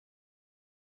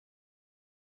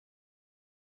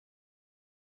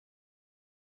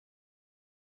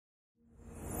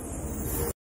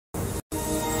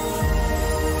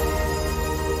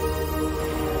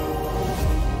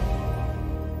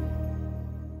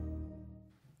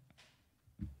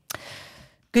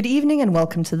Good evening and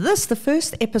welcome to this, the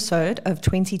first episode of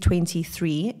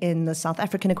 2023 in the South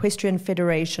African Equestrian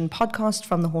Federation podcast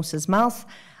from the horse's mouth.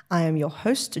 I am your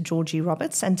host, Georgie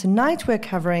Roberts, and tonight we're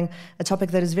covering a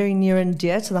topic that is very near and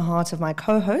dear to the heart of my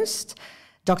co-host,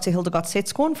 Dr Hildegard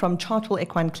Setzkorn from Chartwell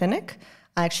Equine Clinic.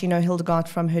 I actually know Hildegard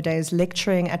from her days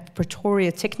lecturing at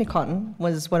Pretoria Technikon,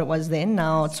 was what it was then,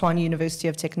 now Tshwane University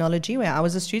of Technology, where I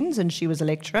was a student and she was a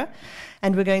lecturer.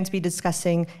 And we're going to be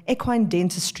discussing Equine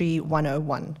Dentistry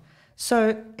 101.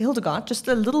 So, Hildegard, just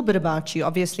a little bit about you.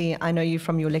 Obviously, I know you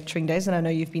from your lecturing days, and I know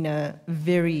you've been a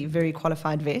very, very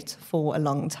qualified vet for a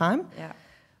long time. Yeah.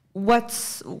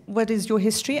 What is your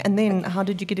history, and then how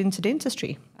did you get into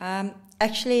dentistry?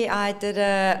 Actually, I did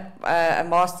a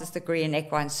master's degree in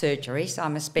equine surgery, so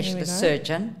I'm a specialist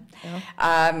surgeon.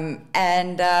 Yeah.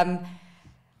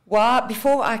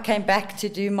 Before I came back to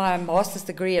do my master's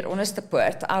degree at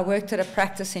Onderstepoort, I worked at a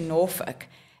practice in Norfolk,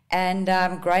 and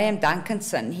Graham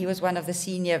Duncanson, he was one of the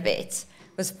senior vets,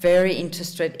 was very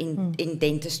interested in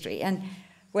dentistry. And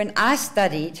when I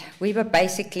studied, we were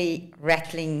basically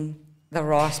rattling the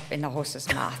rasp in a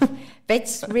horse's mouth.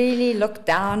 Vets really looked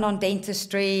down on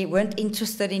dentistry, weren't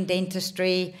interested in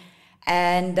dentistry,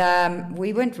 and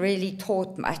we weren't really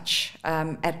taught much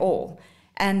at all.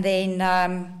 And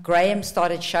then Graham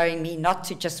started showing me not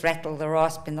to just rattle the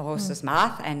rasp in the horse's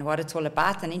mouth and what it's all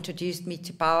about, and introduced me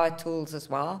to power tools as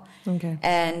well,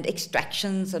 and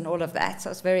extractions and all of that. So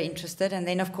I was very interested. And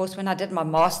then, of course, when I did my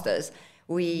master's,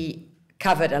 we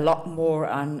covered a lot more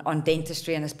on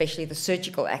dentistry, and especially the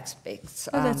surgical aspects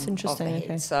that's interesting. of the head.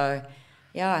 Okay. So,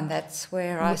 yeah, and that's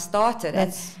where I started.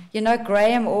 And, you know,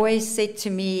 Graham always said to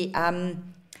me,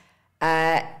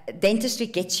 dentistry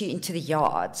gets you into the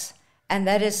yards. And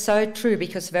that is so true,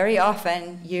 because very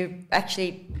often you're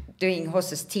actually doing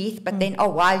horses' teeth, but then,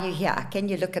 while you're here, can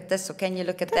you look at this or can you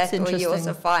look at that? Or you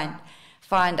also find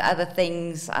other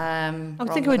things. I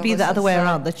would think it would be the other way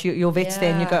around, that your vet's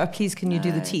there and you go, oh, please, can you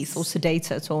do the teeth or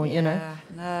sedate it, or, you know?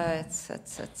 No, it's.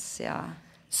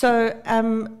 So,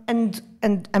 and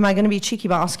am I going to be cheeky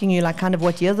by asking you, like, kind of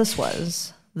what year this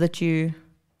was that you...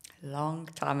 Long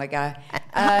time ago.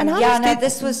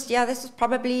 This was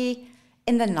probably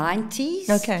in the 90s.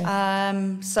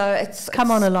 Okay. So it's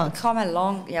come on a lot. Come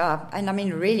along, yeah. And I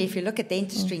mean, really, if you look at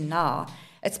dentistry now,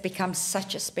 it's become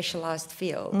such a specialized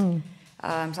field.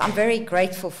 So I'm very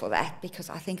grateful for that, because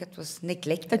I think it was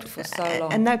neglected for so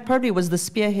long. And that probably was the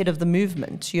spearhead of the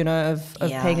movement, you know, of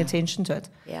paying attention to it.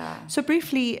 Yeah. So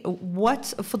briefly,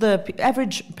 for the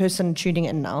average person tuning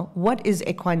in now, what is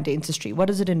equine dentistry? What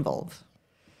does it involve?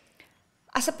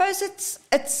 I suppose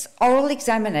it's oral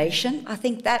examination. I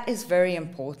think that is very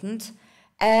important.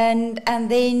 And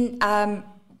then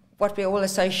what we all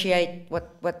associate,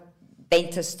 what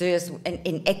dentists do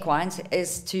in equines,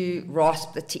 is to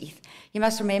rasp the teeth. You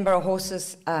must remember a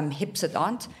horse's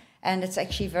hypsodont, and it's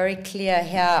actually very clear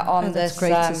here on this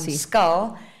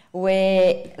skull,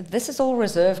 where this is all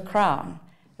reserve crown.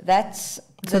 That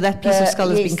piece of skull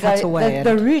has been cut away.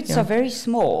 The roots are very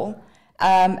small,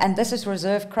 and this is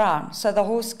reserve crown. So the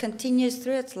horse continues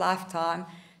through its lifetime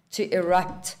to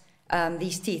erupt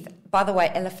these teeth. By the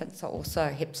way, elephants are also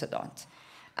hypsodont.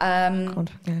 And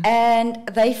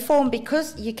they form,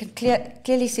 because you can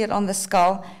clearly see it on the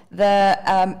skull, the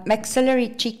maxillary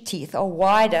cheek teeth are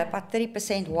wider, about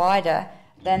 30% wider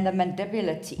than the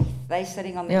mandibular teeth. They're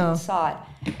sitting on the inside.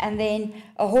 And then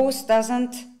a horse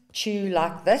doesn't chew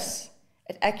like this.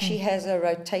 It actually has a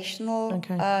rotational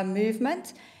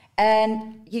movement,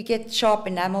 and you get sharp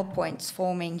enamel points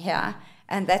forming here.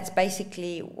 And that's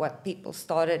basically what people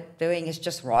started doing, is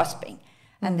just rasping.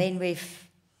 And then we've...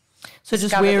 So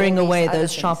just wearing away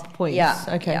those sharp points. Yeah.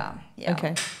 Okay. Yeah.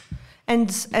 Okay.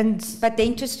 But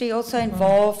dentistry also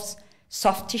involves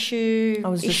soft tissue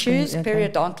issues,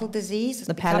 periodontal disease. It's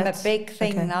become a big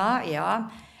thing now. Yeah.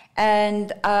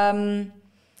 And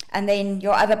then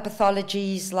your other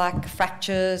pathologies like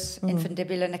fractures,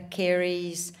 infundibular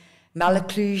caries,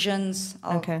 malocclusions.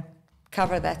 I'll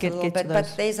cover that a little bit.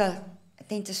 But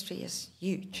dentistry is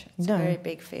huge. It's a very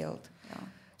big field. Yeah.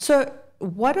 So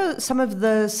what are some of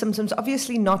the symptoms?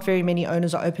 Obviously, not very many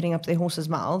owners are opening up their horses'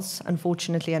 mouths,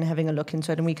 unfortunately, and having a look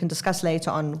into it, and we can discuss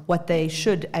later on what they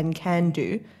should and can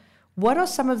do. What are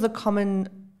some of the common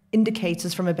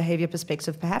indicators from a behavior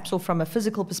perspective, perhaps, or from a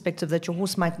physical perspective, that your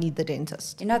horse might need the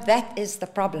dentist? You know, that is the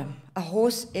problem. A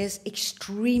horse is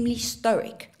extremely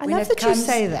stoic. I love that you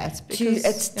say that, because to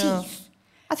its teeth.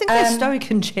 I think they're stoic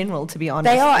in general, to be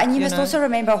honest. They are, and you must also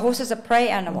remember, a horse is a prey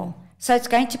animal. So it's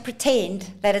going to pretend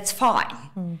that it's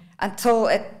fine until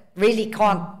it really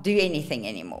can't do anything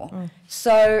anymore.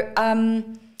 So,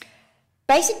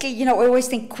 basically, you know, we always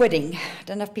think quidding. I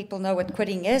don't know if people know what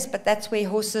quidding is, but that's where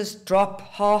horses drop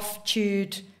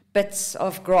half-chewed bits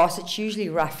of grass. It's usually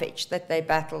roughage that they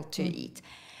battle to eat.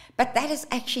 But that is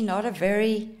actually not a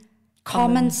very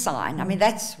common sign. I mean,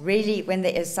 that's really when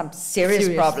there is some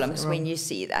serious problems when you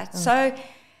see that. So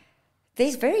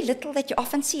there's very little that you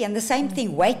often see. And the same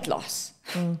thing, weight loss.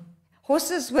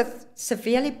 Horses with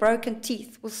severely broken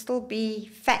teeth will still be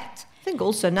fat. I think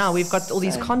also now we've got all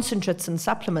these concentrates and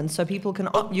supplements, so people can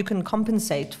you can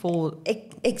compensate for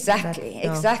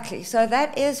exactly. So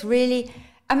that is really,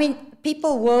 I mean,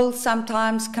 people will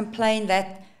sometimes complain that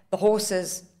the horse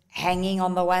is hanging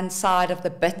on the one side of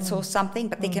the bits or something,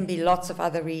 but there can be lots of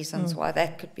other reasons why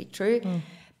that could be true.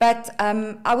 But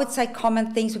I would say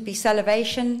common things would be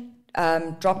salivation,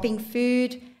 dropping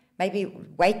food, maybe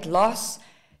weight loss,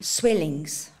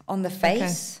 swellings on the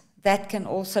face. That can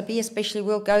also be, especially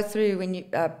we'll go through when you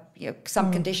know,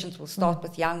 some conditions will start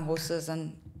with young horses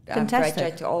and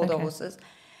graduate to older horses.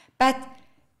 But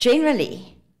generally,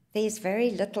 there's very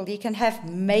little. You can have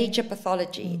major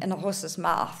pathology in a horse's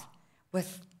mouth with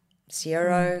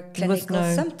zero clinical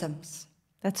symptoms.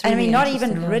 That's really not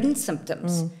even ridden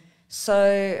symptoms. So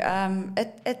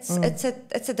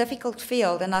it's a difficult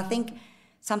field, and I think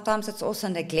sometimes it's also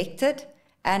neglected,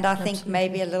 and I think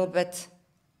maybe a little bit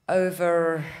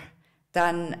overdone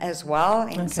as well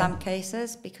in some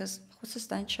cases, because horses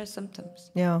don't show symptoms.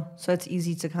 Yeah, so it's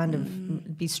easy to kind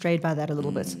of be strayed by that a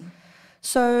little bit.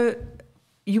 So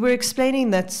you were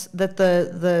explaining that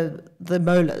the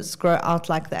molars grow out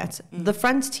like that. The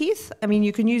front teeth, I mean,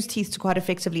 you can use teeth to quite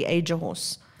effectively age a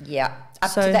horse. Yeah,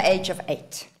 up to the age of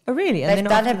 8. Oh, really? And they've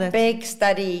done a big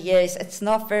study, yes. It's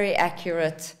not very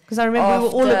accurate. Because I remember we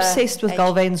were all obsessed with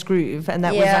Galvain's groove, and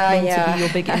that was meant to be your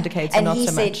big indicator, and not so much.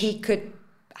 And he said he could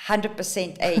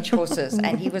 100% age horses,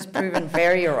 and he was proven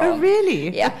very wrong. Oh, really?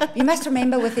 Yeah. You must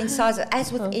remember with incisors,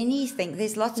 as with anything,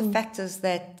 there's lots of factors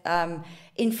that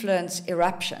influence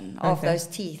eruption of those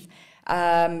teeth.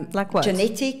 Like what?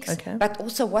 Genetics, but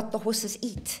also what the horses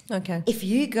eat. Okay. If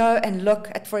you go and look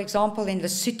at, for example, in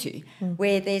Lesotho,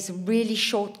 where there's really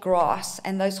short grass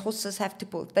and those horses have to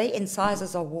pull, their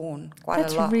incisors are worn quite a lot.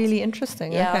 That's really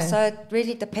interesting. Yeah, so it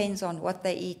really depends on what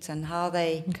they eat and how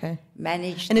they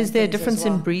manage. And is there a difference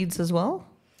in breeds as well?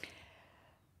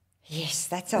 Yes,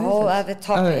 that's a whole other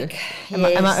topic. Am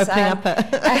I opening up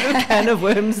a can of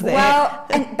worms there? Well,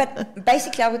 but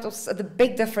basically, I would also, the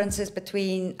big difference is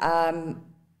between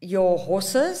your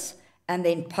horses and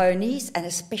then ponies, and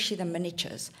especially the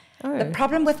miniatures. The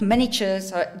problem with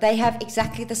miniatures, they have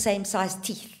exactly the same size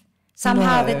teeth.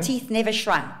 Somehow the teeth never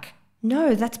shrunk.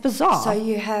 No, that's bizarre. So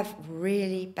you have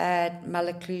really bad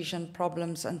malocclusion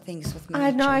problems and things with miniatures. I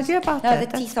had no idea about that. No,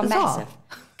 the teeth are massive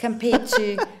compared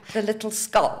to the little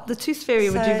skull. The tooth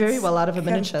fairy would do very well out of a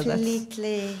miniature.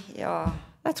 Completely,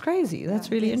 That's crazy.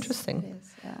 That's really interesting. It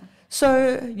is, yeah.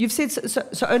 So you've said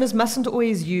so owners mustn't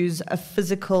always use a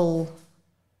physical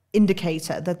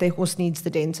indicator that their horse needs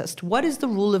the dentist. What is the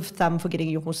rule of thumb for getting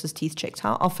your horse's teeth checked?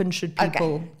 How often should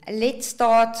people... Okay. Let's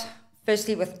start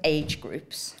firstly with age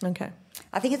groups. Okay.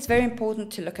 I think it's very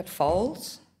important to look at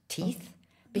foals, teeth,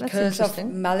 because of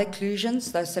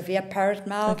malocclusions, those severe parrot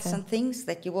mouths and things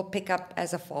that you will pick up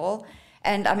as a foal.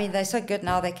 And I mean, they're so good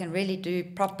now, they can really do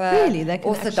proper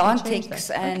orthodontics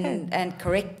and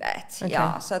correct that. Okay.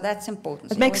 Yeah, so that's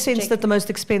important. It makes sense that the most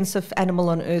expensive animal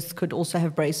on earth could also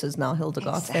have braces now,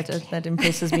 Hildegard. Exactly. That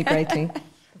impresses me greatly.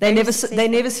 They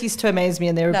never cease to amaze me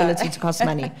in their ability to cost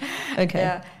money.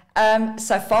 Okay. Yeah.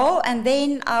 So foal, and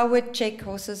then I would check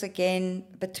horses again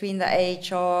between the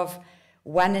age of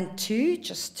 1 and 2,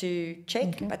 just to check.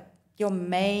 Okay. But your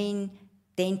main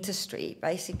dentistry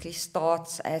basically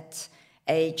starts at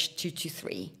age 2 to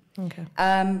 3. Okay.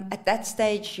 At that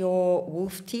stage, your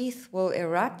wolf teeth will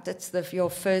erupt. It's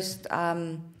your first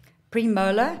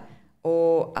premolar,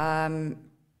 or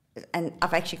and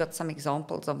I've actually got some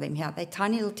examples of them here. They're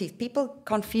tiny little teeth. People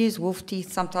confuse wolf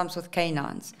teeth sometimes with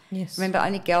canines. Yes. Remember,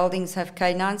 only geldings have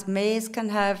canines. Mares can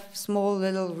have small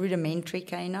little rudimentary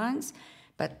canines.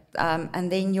 But, and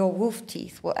then your wolf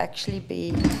teeth will actually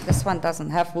be, this one doesn't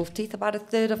have wolf teeth. About a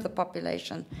third of the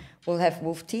population will have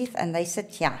wolf teeth, and they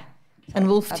sit here. And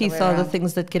wolf teeth are the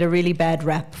things that get a really bad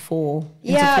rap for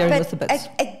interfering with the bits.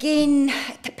 Again,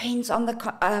 it depends on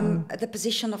the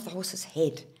position of the horse's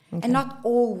head. Okay. And not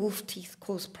all wolf teeth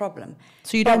cause problem.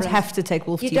 So you don't have to take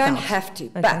wolf teeth out? You don't have to.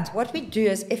 Okay. But what we do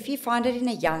is, if you find it in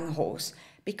a young horse,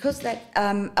 because that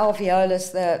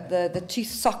alveolus, the tooth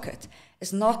socket,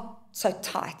 is not so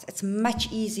tight, it's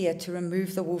much easier to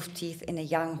remove the wolf teeth in a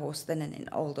young horse than in an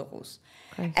older horse.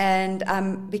 Great. And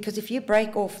because if you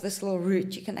break off this little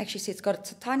root, you can actually see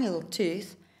it's a tiny little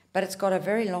tooth, but it's got a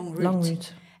very long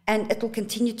root. And it will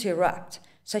continue to erupt.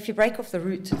 So if you break off the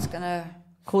root, it's going to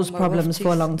cause problems for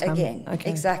a long time. Again,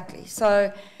 exactly.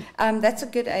 So that's a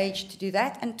good age to do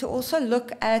that. And to also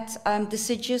look at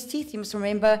deciduous teeth. You must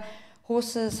remember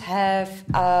horses have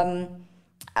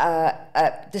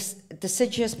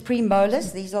deciduous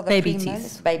premolars. These are the baby premolars.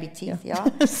 Teeth. Baby teeth,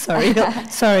 yeah. sorry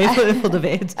for the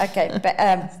vet. Okay,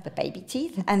 the baby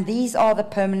teeth. And these are the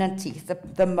permanent teeth,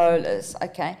 the molars,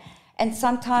 okay. And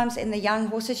sometimes in the young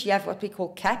horses, you have what we call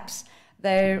caps.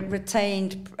 They're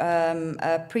retained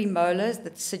premolars,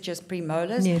 the deciduous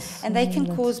premolars, and they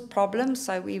can cause problems,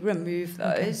 so we remove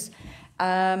those.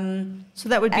 So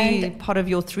that would be part of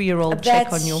your 3-year-old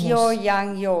check on your horse?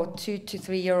 That's your 2 to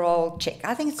 3-year-old check.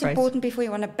 I think it's important before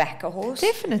you want to back a horse.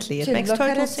 Definitely, it makes total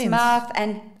sense. To look at its mouth.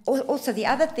 And also the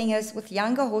other thing is with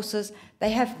younger horses,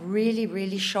 they have really,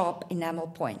 really sharp enamel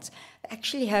points. They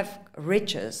actually have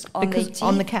ridges on their teeth.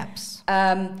 On the caps?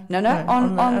 On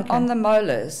the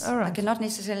molars. All right. Okay, not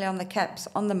necessarily on the caps,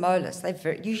 on the molars.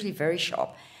 They're usually very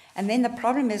sharp. And then the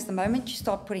problem is the moment you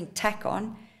start putting tack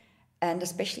on, and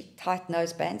especially tight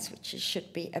nosebands, which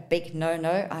should be a big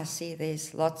no-no. I see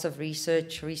there's lots of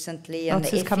research recently, and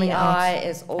the FEI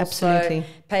is also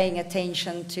paying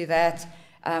attention to that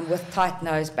with tight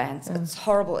nosebands. It's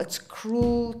horrible. It's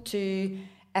cruel to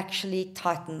actually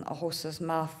tighten a horse's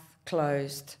mouth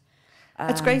closed.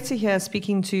 It's great to hear,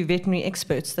 speaking to veterinary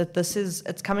experts, that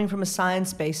it's coming from a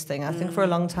science-based thing. I think for a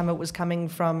long time it was coming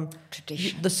from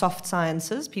tradition. The soft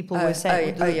sciences. People were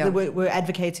saying, were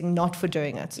advocating not for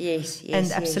doing it. Yes.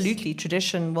 And absolutely,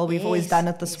 tradition, well, we've always done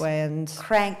it this way. And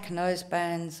crank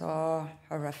nosebands are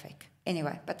horrific.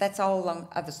 Anyway, but that's a whole long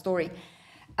other story.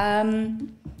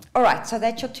 All right, so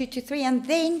that's your 2 to 3. And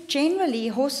then generally,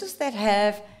 horses that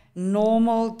have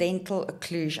normal dental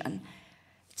occlusion,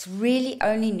 it's really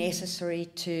only necessary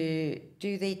to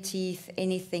do their teeth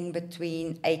anything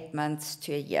between 8 months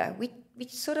to a year. We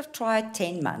sort of try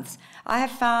 10 months. I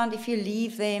have found if you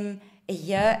leave them a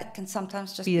year, it can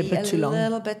sometimes just be a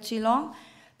little bit too long.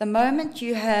 The moment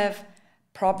you have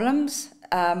problems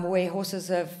where horses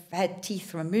have had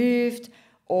teeth removed,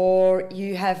 or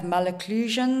you have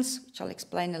malocclusions, which I'll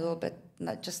explain a little bit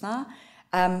just now,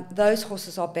 those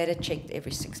horses are better checked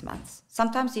every 6 months.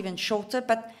 Sometimes even shorter,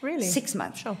 but 6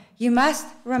 months. Sure. You must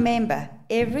remember,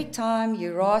 every time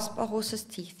you rasp a horse's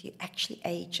teeth, you actually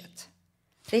age it.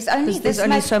 There's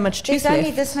only so much tooth. There's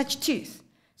only this much tooth.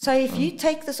 So if you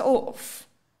take this off,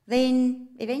 then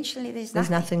eventually there's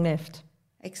nothing left.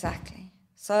 Exactly.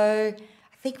 So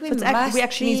I think we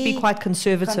actually need to be quite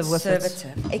conservative with it.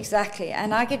 Exactly.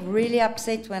 And I get really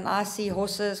upset when I see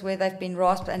horses where they've been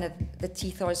rasped and the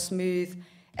teeth are as smooth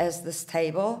as this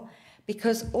table,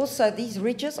 because also these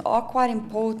ridges are quite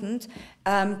important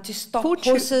to stop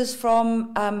horses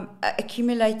from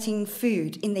accumulating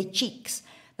food in their cheeks.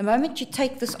 The moment you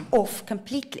take this off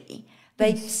completely,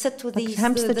 they sit with these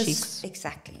hamster cheeks.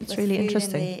 Exactly. It's really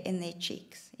interesting in their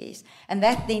cheeks. Yes, and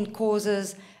that then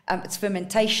causes it's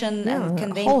fermentation and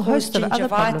can then cause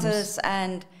gingivitis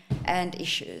and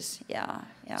issues. Yeah.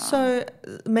 So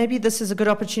maybe this is a good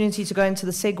opportunity to go into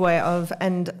the segue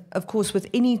of course, with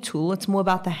any tool, it's more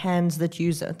about the hands that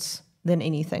use it than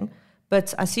anything.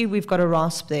 But I see we've got a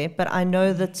rasp there, but I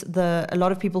know that a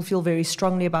lot of people feel very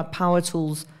strongly about power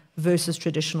tools versus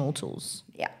traditional tools.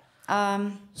 Yeah.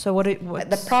 So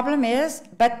the problem is,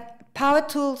 but power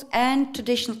tools and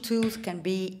traditional tools can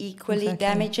be equally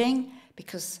damaging,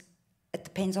 because it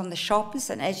depends on the sharpness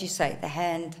and, as you say, the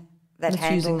hand that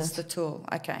handles the tool.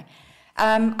 Okay.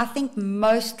 I think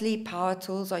mostly power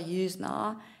tools are used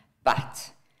now,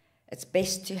 but it's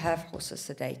best to have horses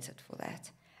sedated for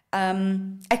that.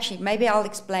 Actually, maybe I'll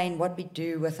explain what we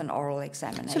do with an oral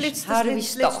examination. So let's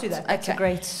do that. That's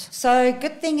great. So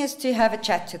good thing is to have a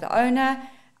chat to the owner.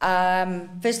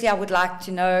 Firstly, I would like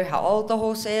to know how old the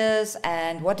horse is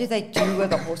and what do they do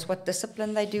with the horse, what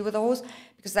discipline they do with the horse,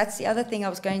 because that's the other thing I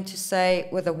was going to say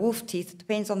with the wolf teeth. It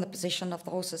depends on the position of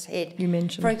the horse's head. You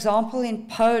mentioned. For example, in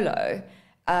polo,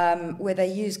 where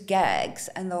they use gags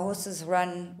and the horses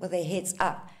run with their heads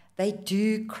up, they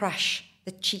do crush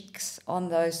the cheeks on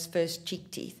those first cheek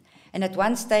teeth. And at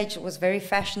one stage, it was very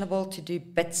fashionable to do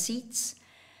bit seats.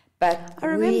 But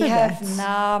we have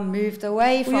now moved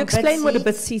away from bit seats. Will you explain what a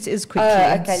bit seat is quickly?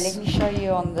 Okay, let me show you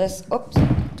on this. Oops.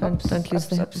 Don't lose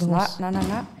the horse.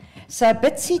 No. So a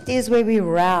bit seat is where we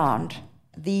round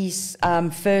these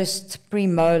first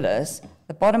premolars,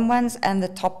 the bottom ones and the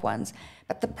top ones.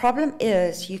 But the problem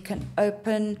is you can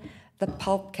open the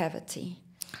pulp cavity.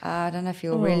 I don't know if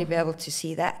you'll really be able to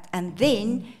see that. And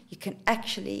then you can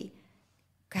actually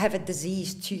have a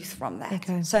diseased tooth from that.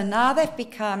 Okay. So now they've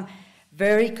become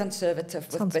very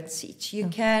conservative with bit seats. You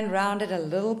can round it a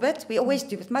little bit. We always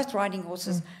do. With most riding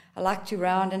horses, I like to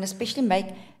round and especially make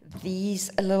these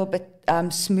a little bit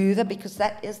smoother, because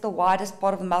that is the widest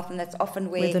part of the mouth, and that's often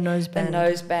where the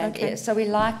noseband is. So we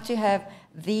like to have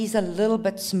these a little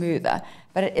bit smoother,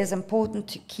 but it is important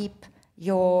to keep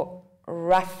your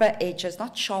rougher edges,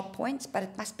 not sharp points, but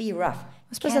it must be rough.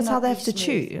 I suppose that's how they have to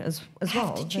chew as well.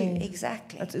 Have to chew,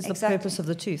 exactly. That is the purpose of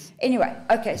the tooth. Anyway,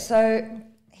 okay, so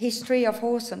history of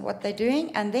horse and what they're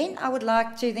doing, and then I would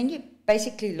like to, then you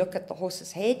basically look at the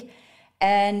horse's head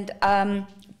and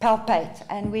palpate,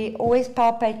 and we always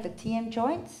palpate the TM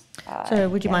joints. So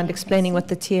would you mind explaining what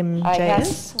the TMJ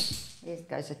is? There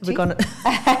goes a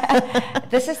tooth.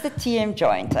 This is the TM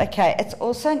joint. Okay, it's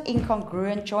also an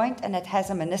incongruent joint, and it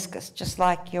has a meniscus, just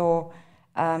like your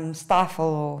stifle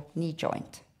or knee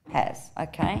joint has.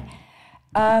 Okay,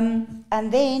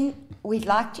 and then we'd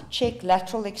like to check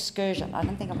lateral excursion. I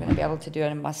don't think I'm going to be able to do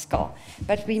it in my skull,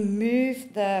 but we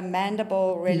move the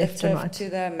mandible relative to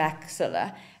the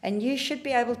maxilla, and you should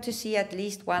be able to see at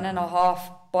least 1.5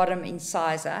 bottom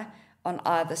incisor on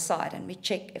either side, and we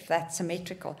check if that's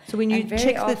symmetrical. So when you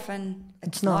check often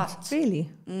it's not. Really?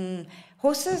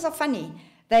 Horses are funny.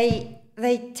 They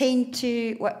tend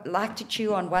to like to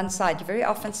chew on one side. You very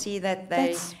often see that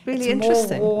that's really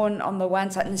interesting. More worn on the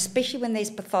one side, and especially when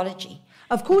there's pathology.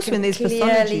 Of course, when there's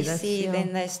pathology,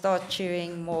 then they start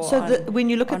chewing more. So when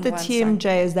you look at the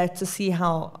TMJ, is that to see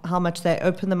how much they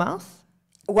open the mouth?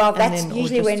 Well, that's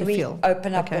usually when we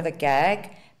open up with a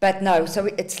gag. But no, so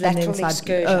it's lateral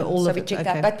excursion. So we check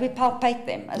that. But we palpate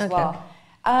them as well.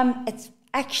 It's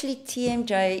actually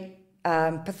TMJ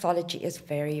pathology is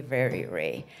very, very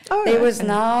rare. There was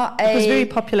now It was very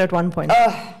popular at one point.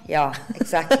 Oh, yeah,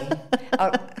 exactly.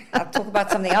 I'll talk about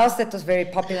something else that was very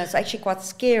popular. It's actually quite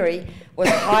scary. Was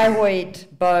hyoid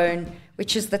bone,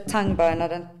 which is the tongue bone.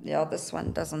 This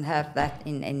one doesn't have that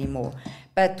in anymore.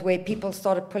 But where people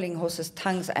started pulling horses'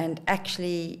 tongues and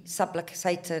actually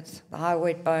subluxated the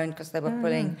hyoid bone because they were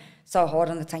pulling so hard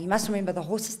on the tongue. You must remember the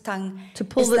horse's tongue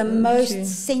is the most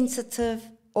sensitive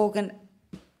organ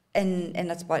in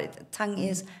its body. The tongue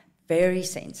is very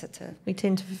sensitive. We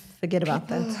tend to forget about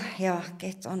that. Yeah,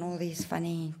 get on all these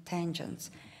funny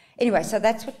tangents. Anyway, so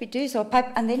that's what we do. So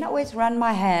and then I always run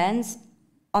my hands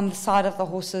on the side of the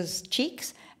horse's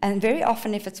cheeks. And very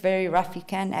often, if it's very rough, you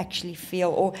can actually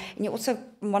feel, and you also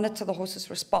monitor the horse's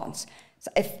response. So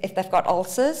if they've got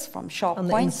ulcers from sharp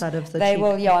points, on the inside of the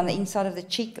cheek. On the inside of the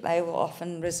cheek, they will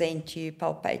often resent you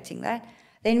palpating that.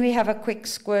 Then we have a quick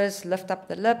squiz, lift up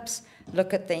the lips,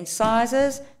 look at the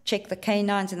incisors, check the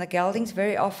canines and the geldings.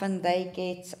 Very often they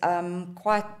get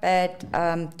quite bad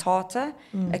tartar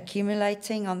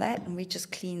accumulating on that, and we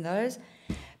just clean those.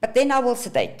 But then I will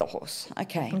sedate the horse,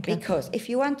 okay? Because if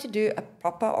you want to do a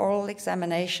proper oral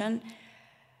examination,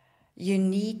 you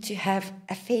need to have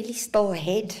a fairly still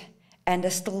head and a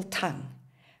still tongue.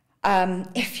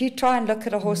 If you try and look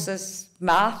at a horse's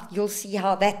mouth, you'll see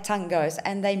how that tongue goes,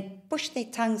 and they push their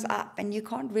tongues up, and you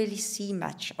can't really see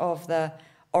much of the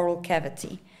oral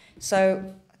cavity.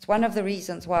 So it's one of the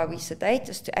reasons why we sedate,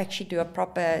 is to actually do a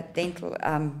proper dental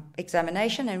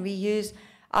examination, and we use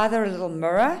either a little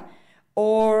mirror,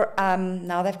 or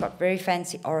now they've got very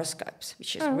fancy oroscopes,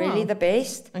 which is really the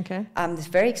best. It's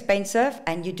very expensive,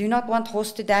 and you do not want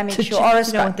horse to damage your oroscope.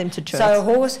 You don't want them to chirp. So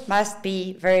horse must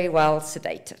be very well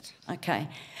sedated. Okay.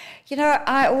 You know,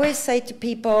 I always say to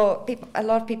people, a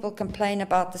lot of people complain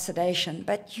about the sedation,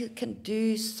 but you can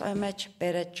do so much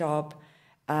better job.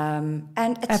 And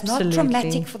it's not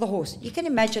traumatic for the horse. You can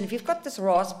imagine if you've got this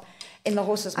rasp in the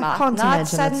horse's mouth, now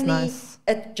suddenly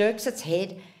it jerks its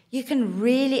head. You can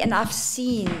really, and I've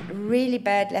seen really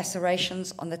bad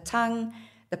lacerations on the tongue,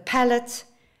 the palate.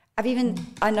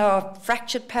 I know of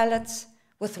fractured palates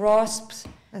with rasps.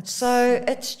 So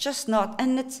it's just not,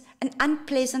 and it's an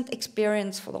unpleasant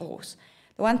experience for the horse.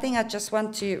 The one thing I just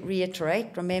want to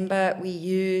reiterate, remember we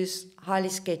use highly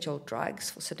scheduled drugs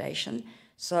for sedation,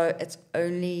 so it's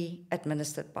only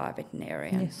administered by a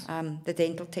veterinarian. Yes. The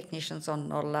dental technicians are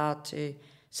not allowed to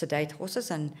sedate horses,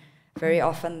 and very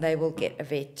often they will get a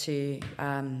vet to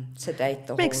sedate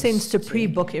the horse. It makes sense to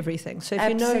pre-book everything. So if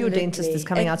you know your dentist is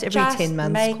coming out every 10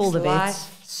 months, call the vet.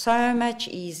 Life so much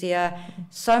easier,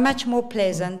 so much more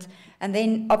pleasant. And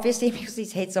then obviously because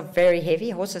these heads are very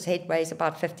heavy, a horse's head weighs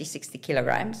about 50, 60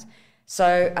 kilograms.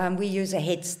 So we use a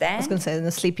headstand. I was going to say, in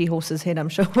the sleepy horse's head, I'm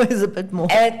sure weighs a bit more.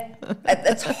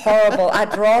 It's horrible.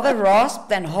 I'd rather rasp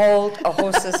than hold a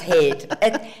horse's head.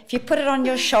 If you put it on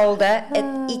your shoulder,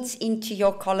 it eats into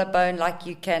your collarbone like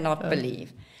you cannot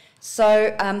believe.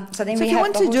 So then if you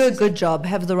want to do a good job,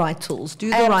 have the right tools, do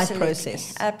the right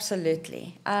process.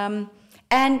 Absolutely.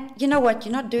 And you know what?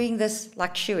 You're not doing this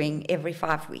like shoeing every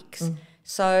 5 weeks.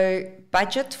 So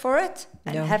budget for it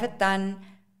and have it done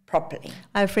properly.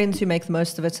 I have friends who make the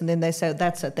most of it, and then they say,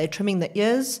 that's it. They're trimming the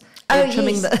ears.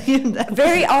 Trimming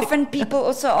very often people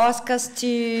also ask us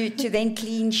to then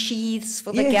clean sheaths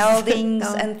for the geldings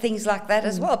and things like that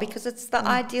as well, because it's the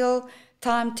ideal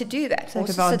time to do that. Take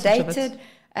also advantage sedated,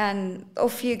 and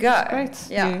off you go. Great.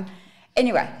 Yeah.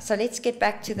 Anyway, so let's get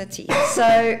back to the teeth.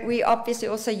 So we obviously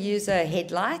also use a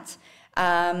headlight,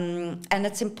 and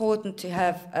it's important to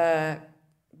have a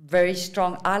very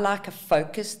strong, I like a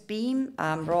focused beam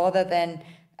rather than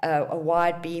a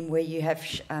wide beam where you have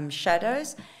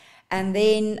shadows. And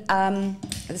then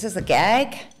this is a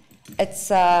gag. It's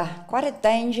quite a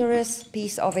dangerous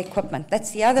piece of equipment.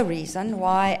 That's the other reason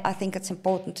why I think it's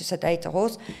important to sedate a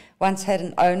horse. Once had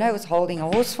an owner who was holding a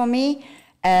horse for me,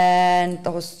 and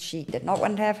the horse, she did not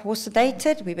want to have horse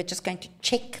sedated. We were just going to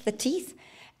check the teeth,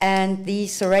 and the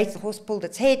horse pulled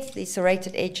its head, the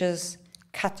serrated edges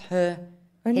cut her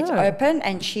head open,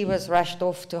 and she was rushed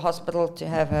off to hospital to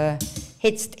have her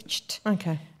head stitched.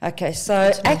 Okay,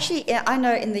 so actually I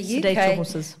know in the UK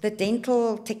the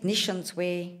dental technicians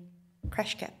wear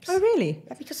crash caps. Oh, really?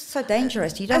 Yeah, because it's so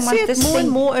dangerous. You don't want this this more thing,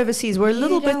 and more overseas. We're a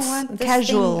little bit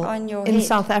casual on your in head.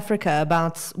 South Africa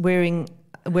about wearing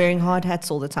hard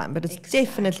hats all the time, but it's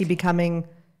definitely becoming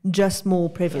just more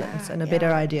prevalent and a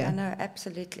better idea. I know,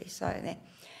 absolutely. So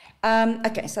then,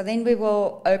 okay, so then we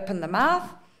will open the mouth,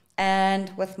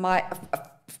 and with my,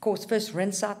 of course, first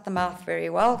rinse out the mouth very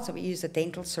well. So we use a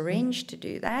dental syringe to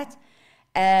do that,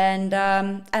 and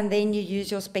then you use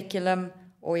your speculum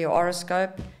or your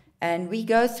oroscope, and we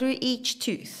go through each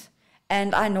tooth.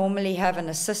 And I normally have an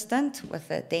assistant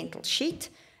with a dental sheet,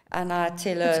 and I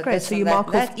tell her. That's great. So you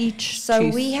mark off each So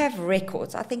tooth. we have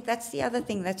records. I think that's the other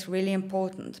thing that's really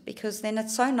important, because then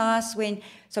it's so nice when.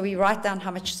 So we write down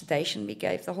how much sedation we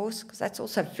gave the horse, because that's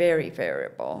also very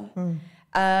variable.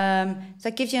 So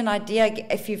it gives you an idea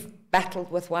if you've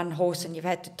battled with one horse and you've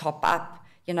had to top up.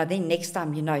 Then next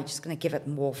time you're just going to give it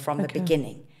more from the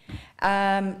beginning.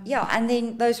 And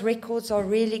then those records are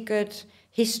really good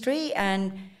history,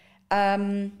 and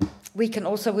we'll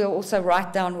also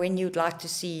write down when you'd like to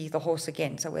see the horse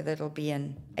again, so whether it'll be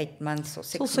in 8 months or 6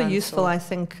 months. It's also useful, I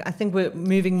think we're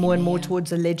moving more and more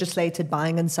towards a legislated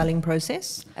buying and selling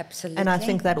process. Absolutely. And I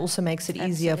think that also makes it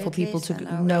easier for people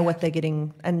to know what they're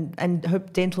getting, and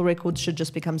hope dental records should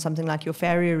just become something like your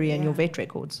farriery and your vet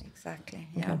records. Exactly,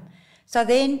 So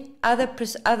then other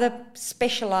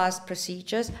specialized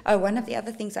procedures. Oh, one of the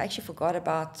other things I actually forgot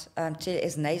about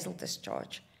is nasal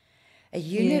discharge. A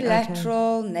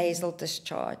unilateral nasal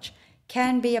discharge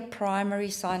can be a primary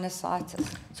sinusitis.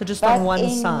 So just on one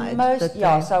side?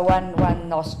 So one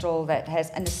nostril that has,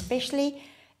 and especially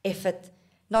if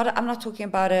I'm not talking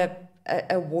about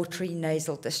a watery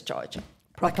nasal discharge.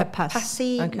 Like a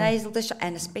pussy nasal discharge,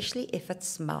 and especially if it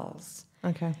smells.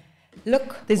 Okay.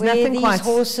 Look, there's where nothing these quite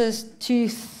horses'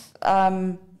 tooth,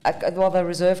 the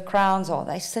reserve crowns are,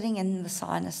 they're sitting in the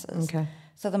sinuses. Okay.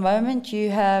 So the moment you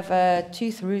have a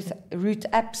tooth root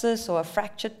abscess or a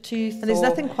fractured tooth, and there's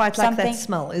nothing quite like that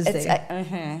smell, is there?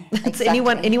 It's exactly.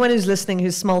 anyone who's listening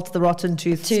who's smelt the rotten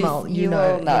tooth smell, you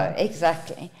will know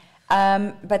exactly.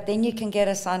 But then you can get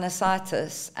a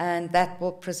sinusitis, and that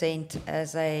will present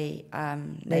as a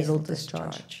nasal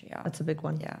discharge. Yeah, that's a big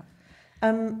one. Yeah.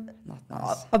 Not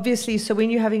nice. Obviously, so when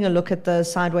you're having a look at the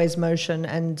sideways motion,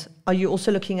 and are you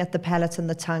also looking at the palate and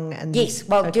the tongue? And yes,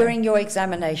 during your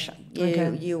examination,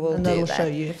 you will and do that. And that'll show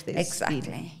you if there's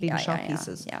been sharp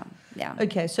pieces. Yeah.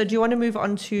 Okay, so do you want to move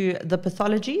on to the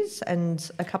pathologies and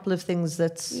a couple of things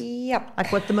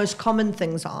like what the most common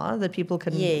things are that people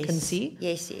can see?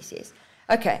 Yes.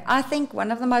 Okay, I think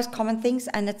one of the most common things,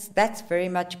 and that's very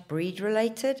much breed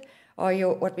related, are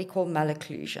what we call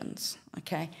malocclusions.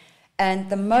 Okay. And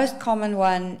the most common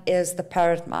one is the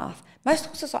parrot mouth. Most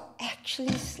horses are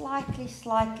actually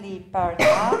slightly parrot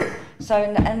mouth. So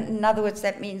in other words,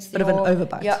 that means bit of an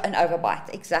overbite. Yeah, an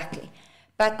overbite, exactly.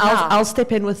 But I'll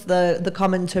step in with the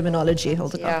common terminology,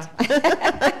 Hildegard.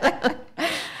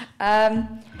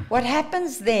 What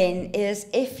happens then is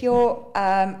if your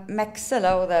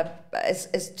maxilla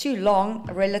is too long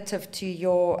relative to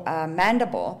your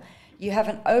mandible, you have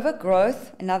an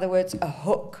overgrowth, in other words, a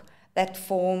hook that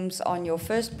forms on your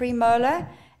first premolar,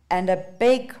 and a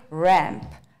big ramp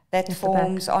that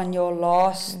forms on your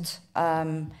last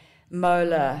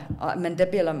molar,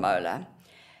 mandibular molar.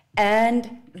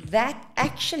 And that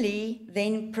actually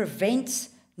then prevents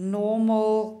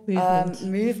normal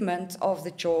movement of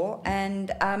the jaw.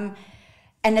 And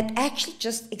And it actually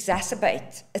just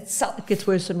exacerbates itself. It gets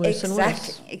worse and worse and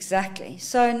worse. Exactly.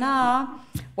 So now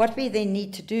what we then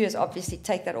need to do is obviously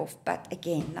take that off. But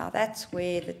again, now that's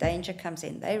where the danger comes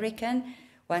in. They reckon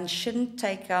one shouldn't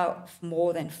take out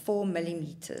more than 4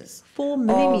 millimeters. 4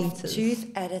 millimeters? Of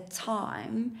tooth at a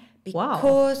time,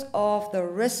 because of the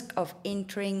risk of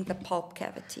entering the pulp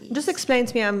cavity. Just explain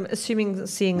to me, I'm assuming,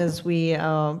 seeing as we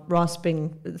are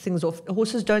rasping things off,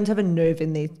 horses don't have a nerve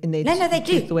in their No, they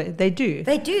do. They do.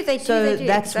 They do. So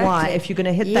that's why, if you're going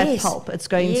to hit that pulp, it's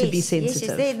going to be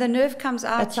sensitive. Yes. The nerve comes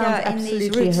out here in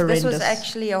these roots. This was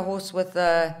actually a horse with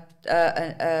a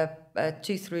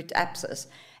tooth root abscess.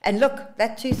 And look,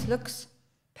 that tooth looks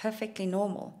perfectly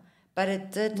normal. But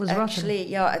it did actually,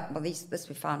 this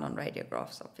we found on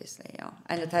radiographs, obviously,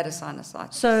 and it had a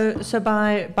sinusitis. So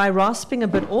by rasping a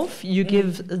bit off, you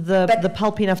give the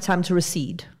pulp enough time to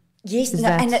recede. Yes,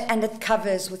 and it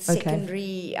covers with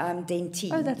secondary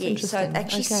dentine. Oh, that's interesting. So it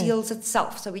actually seals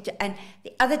itself. So and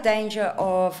the other danger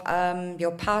of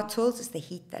your power tools is the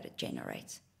heat that it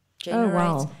generates.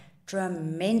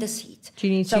 Tremendous heat. Do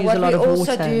you need to use a lot of water?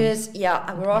 So what we also do is, we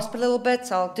rasp a little bit.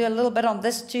 So I'll do a little bit on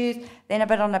this tooth, then a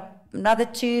bit on another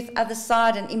tooth, other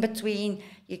side, and in between,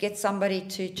 you get somebody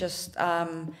to just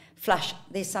flush.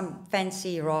 There's some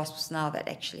fancy rasps now that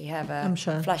actually have a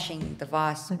flushing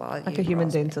device while like a human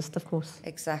dentist, of course.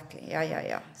 Exactly.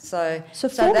 Yeah. So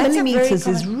 4 millimeters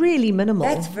is really minimal.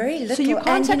 That's very little. So you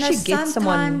can't actually get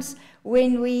someone.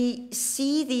 When we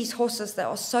see these horses that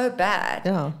are so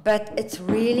bad, but it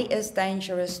really is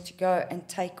dangerous to go and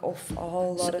take off a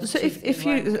whole lot of. So if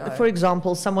you, for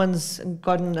example, someone's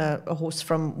gotten a horse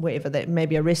from wherever,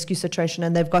 maybe a rescue situation,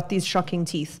 and they've got these shocking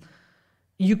teeth,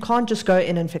 you can't just go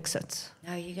in and fix it.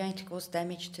 No, you're going to cause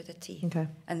damage to the teeth. Okay.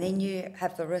 And then you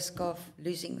have the risk of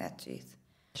losing that tooth.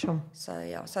 Sure. So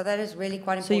that is really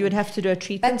quite important. So you would have to do a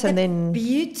treatment, and then. The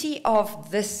beauty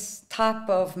of this type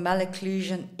of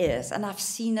malocclusion is, and I've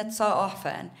seen it so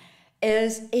often,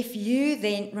 is if you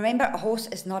then remember, a horse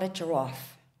is not a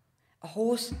giraffe. A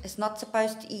horse is not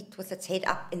supposed to eat with its head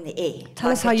up in the air.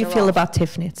 Tell us how you feel about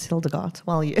Tefnets, Hildegard,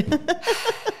 while you.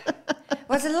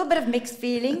 Well, it's a little bit of mixed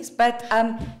feelings, but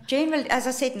generally, as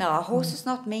I said, no, a horse is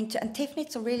not meant to, and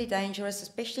Tefnets are really dangerous,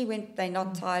 especially when they're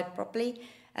not tied properly.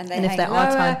 And if they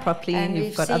are tied properly,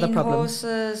 you've got other problems.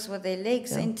 Horses with their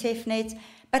legs in Tefnets,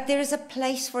 but there is a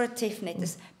place for a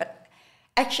Tefnet. But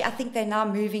actually, I think they're now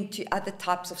moving to other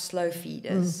types of slow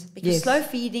feeders, because slow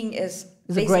feeding is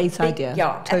a great idea.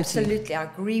 Yeah, totally. Absolutely, I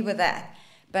agree with that.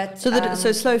 But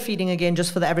so slow feeding, again,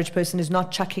 just for the average person, is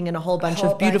not chucking in a whole bunch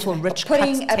of beautiful, rich cuts.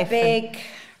 Putting a big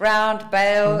round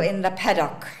bale in the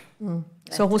paddock.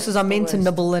 So horses are meant to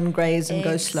nibble and graze and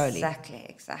go slowly.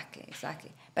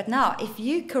 Exactly. But now, if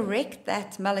you correct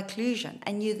that malocclusion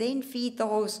and you then feed the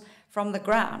horse from the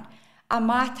ground, I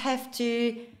might have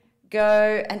to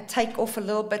go and take off a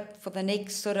little bit for the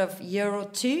next sort of year or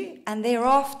two, and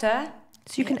thereafter,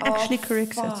 so you can actually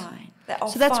correct it.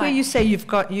 So that's fine. Where you say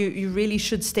you really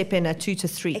should step in at 2 to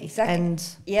 3.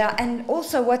 Exactly. And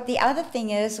also what the other thing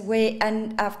is,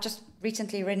 and I've just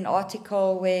recently read an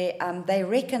article where they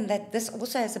reckon that this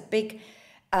also has a big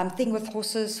thing with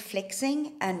horses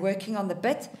flexing and working on the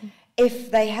bit.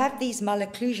 If they have these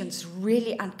malocclusions,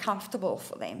 really uncomfortable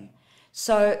for them.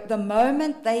 So the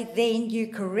moment you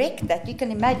correct that, you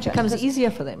can imagine. It becomes easier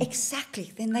for them.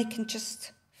 Exactly. Then they can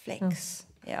just flex.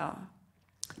 Yeah.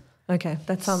 Okay,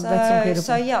 that's incredible.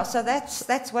 So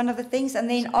that's one of the things. And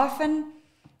then often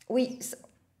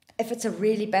if it's a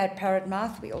really bad parrot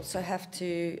mouth, we also have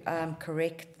to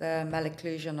correct the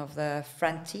malocclusion of the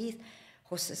front teeth.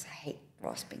 Horses hate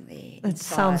rasping their incisors.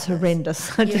 Sounds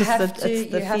horrendous. You have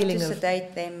to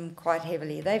sedate them quite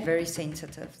heavily. They're very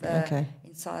sensitive. The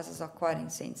incisors are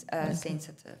quite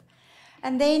sensitive.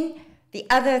 And then the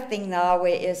other thing now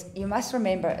is you must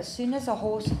remember, as soon as a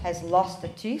horse has lost a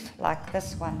tooth, like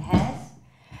this one has,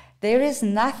 there is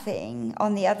nothing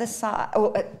on the other side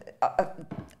or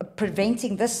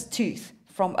preventing this tooth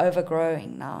from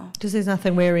overgrowing now. Because there's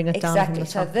nothing wearing it down from the top.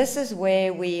 So this is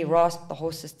where we rasp the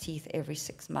horse's teeth every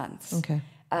 6 months. Okay.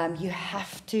 You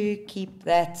have to keep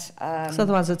that. So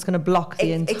otherwise it's going to block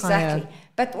the entire. Exactly.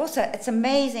 But also it's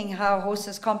amazing how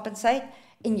horses compensate.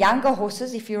 In younger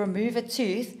horses, if you remove a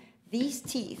tooth, these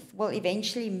teeth will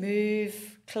eventually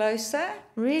move closer.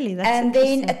 Really? That's and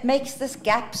then it makes this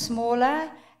gap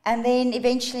smaller. And then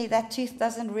eventually that tooth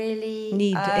doesn't really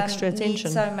need extra attention.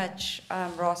 Need so much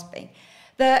rasping.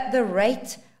 The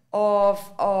rate of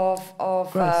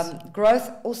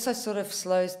growth also sort of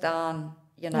slows down,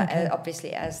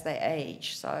 obviously as they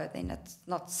age. So then it's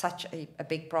not such a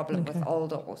big problem with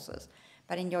older horses.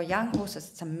 But in your young horses,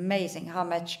 it's amazing how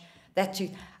much that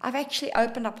tooth. I've actually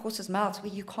opened up horses' mouths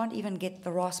where you can't even get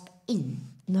the rasp in.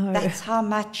 No. That's how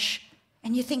much,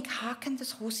 and you think, how can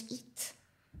this horse eat?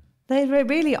 They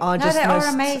really are No, just they most,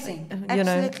 are amazing. You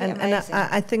know, Absolutely and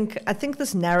amazing. I think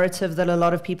this narrative that a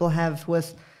lot of people have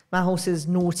with my horse is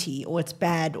naughty or it's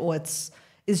bad or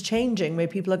is changing, where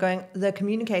people are going, they're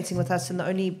communicating with us in the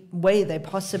only way they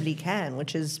possibly can,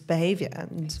 which is behavior.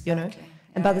 And, you know,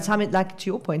 and by the time it, like to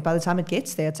your point, by the time it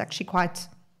gets there, it's actually quite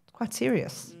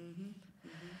serious.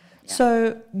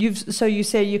 So you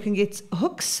say you can get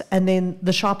hooks and then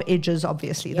the sharp edges,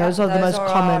 obviously. Yeah, those are the most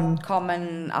common.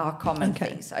 Common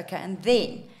things. Okay, and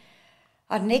then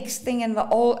our next thing in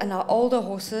our older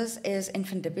horses is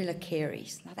infundibular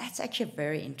caries. Now that's actually a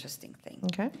very interesting thing.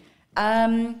 Okay.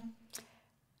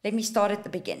 Let me start at the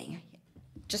beginning.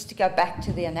 Just to go back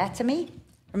to the anatomy.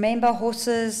 Remember,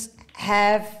 horses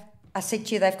have, I said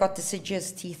to you, they've got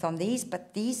deciduous teeth on these,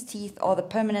 but these teeth are the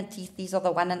permanent teeth. These are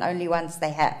the one and only ones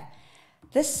they have.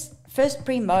 This first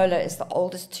premolar is the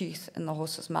oldest tooth in the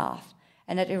horse's mouth,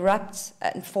 and it erupts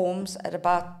and forms at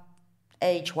about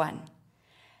age 1.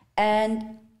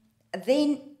 And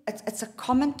then it's a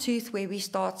common tooth where we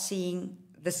start seeing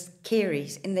this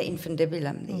caries in the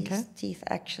infundibulum. These teeth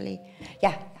actually,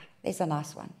 there's a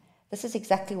nice one. This is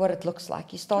exactly what it looks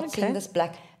like. You start seeing this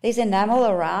black. There's enamel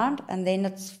around, and then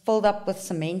it's filled up with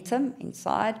cementum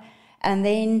inside, and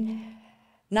then.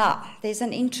 Now, there's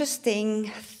an interesting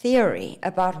theory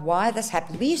about why this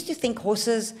happens. We used to think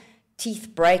horses'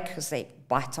 teeth break because they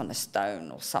bite on a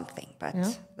stone or something, but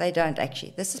they don't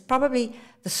actually. This is probably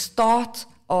the start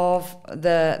of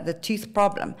the tooth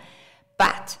problem.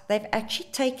 But they've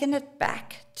actually taken it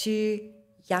back to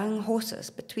young horses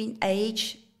between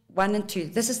age 1 and 2.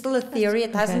 This is still a theory.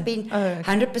 It hasn't been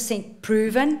 100%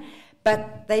 proven,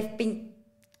 but they've been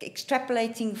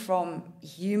extrapolating from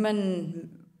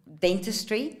human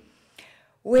dentistry,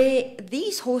 where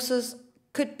these horses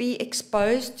could be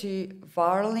exposed to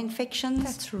viral infections,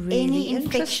 That's really any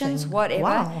infections, whatever.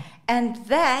 Wow. And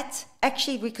that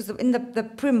actually, because in the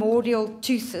primordial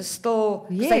tooth is still,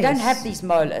 they don't have these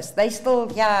molars. They still,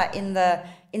 in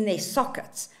their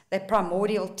sockets, they're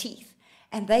primordial teeth,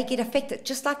 and they get affected,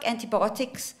 just like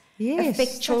antibiotics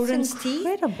affect children's teeth.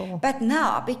 But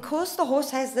now, because the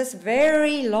horse has this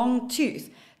very long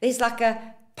tooth, there's like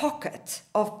a pocket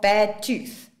of bad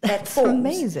tooth that forms.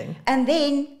 Amazing. And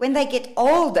then when they get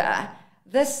older,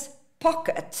 this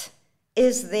pocket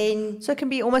is then so it can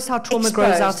be almost how trauma exposed.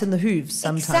 Grows out in the hooves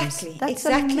sometimes.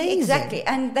 Exactly.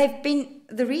 And they've been,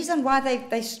 the reason why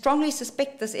they strongly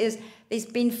suspect this is there's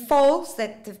been foals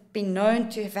that have been known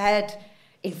to have had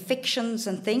infections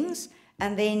and things,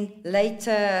 and then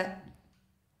later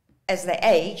as they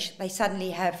age, they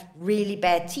suddenly have really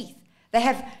bad teeth. They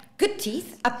have good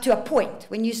teeth up to a point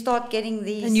when you start getting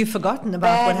these. And you've forgotten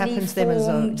about what happens to them as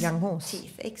a young horse.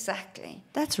 Teeth, exactly.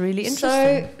 That's really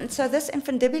interesting. So this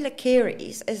infundibular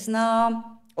caries is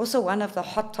now also one of the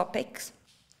hot topics,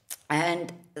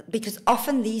 and because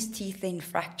often these teeth then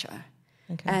fracture.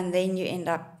 And then you end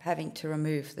up having to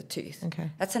remove the tooth.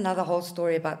 That's another whole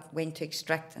story about when to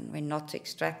extract and when not to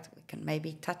extract. We can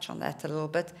maybe touch on that a little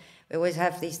bit. We always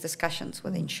have these discussions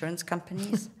with insurance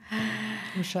companies.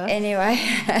 I'm sure. Anyway,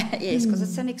 yes, because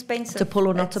it's an expensive... To pull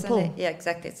or not to pull. Yeah,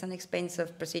 exactly. It's an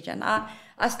expensive procedure. And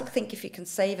I still think if you can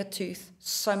save a tooth,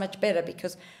 so much better,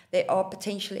 because there are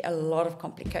potentially a lot of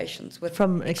complications with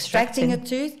from extracting a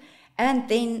tooth, and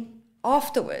then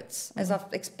afterwards, as I've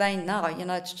explained now,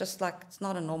 it's just like, it's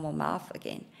not a normal mouth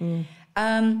again.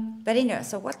 But anyway,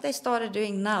 so what they started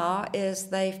doing now is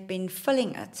they've been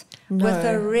filling it with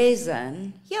a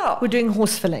resin. Yeah. We're doing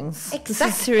horse fillings.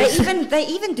 Exactly. They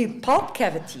even do pulp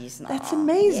cavities now. That's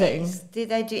amazing. Yes.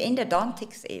 They do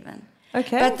endodontics even.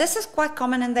 Okay. But this is quite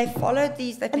common, and they followed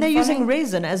these. And they're using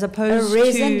resin as opposed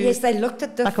resin, to... yes, they looked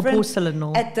at different... Like a porcelain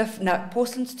or... No,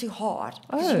 porcelain's too hard.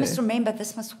 You must remember,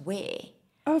 this must wear.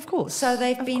 Oh, of course. So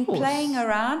they've been playing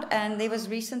around, and there was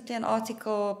recently an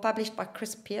article published by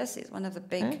Chris Pierce. He's one of the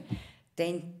big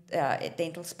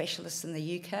dental specialists in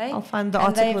the UK. I'll find the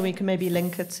article and we can maybe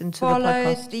link it into the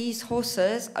podcast. Followed these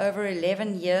horses over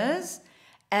 11 years,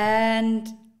 and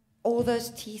all those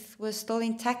teeth were still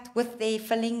intact with their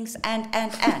fillings and.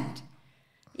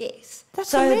 Yes. That's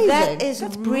so amazing. That is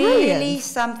That's really brilliant.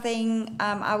 something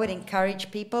I would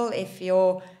encourage people, if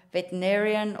you're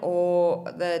veterinarian or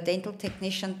the dental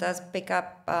technician does pick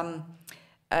up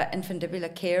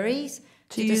infundibular caries,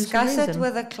 to discuss it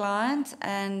with a client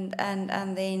and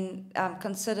then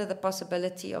consider the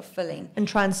possibility of filling. And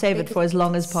try and save it for as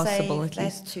long as possible, at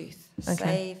least.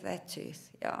 Save that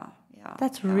tooth. Yeah.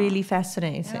 That's really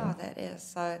fascinating. Yeah, that is.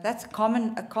 So that's a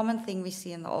common thing we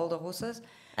see in the older horses.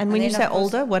 And when you say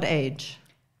older, what age?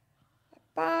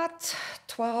 About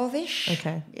 12-ish.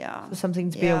 Okay. Yeah. So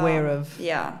something to be aware of.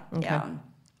 Yeah. Okay. Yeah.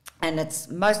 And it's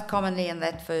most commonly in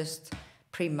that first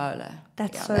premolar.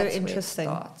 That's so that's interesting.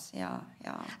 Where it starts. Yeah.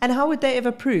 Yeah. And how would they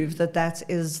ever prove that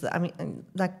is, I mean,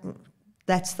 like,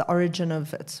 that's the origin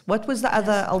of it? What was the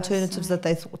other alternatives that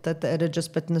they thought that it had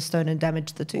just bitten a stone and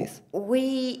damaged the tooth?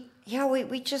 We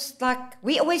just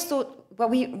we always thought, well,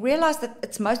 we realized that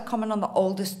it's most common on the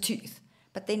oldest tooth,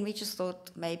 but then we just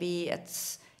thought maybe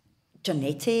it's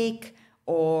genetic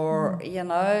or,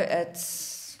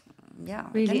 it's,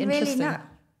 really interesting. Really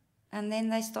and then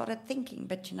they started thinking,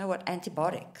 but you know what,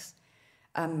 antibiotics,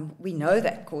 we know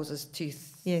that causes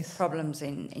tooth problems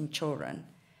in children.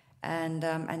 And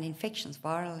infections,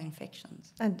 viral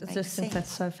infections. And I just think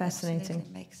that's so fascinating. Absolutely,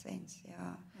 it makes sense,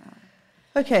 yeah.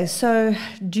 Okay, so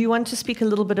do you want to speak a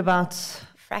little bit about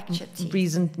fractured teeth?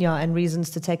 Reasons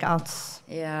to take out?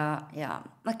 Yeah.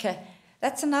 Okay,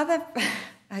 that's another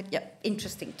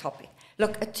interesting topic.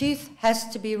 Look, a tooth has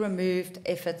to be removed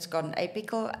if it's got an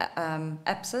apical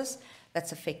abscess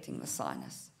that's affecting the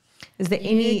sinus. Is there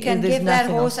any? You can give that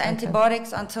horse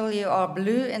antibiotics okay. until you are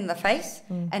blue in the face,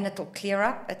 and it'll clear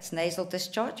up its nasal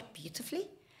discharge beautifully,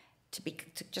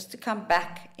 to come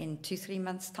back in 2-3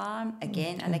 months' time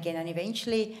again and again, and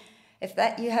eventually, if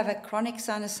that you have a chronic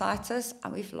sinusitis,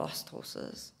 and we've lost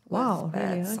horses with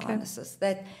bad sinuses.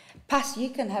 That pus, you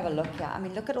can have a look here. I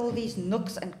mean, look at all these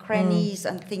nooks and crannies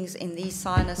and things in these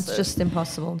sinuses. It's just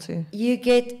impossible to. You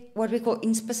get what we call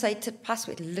inspissated pus,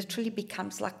 where it literally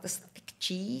becomes like this thick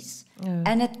cheese,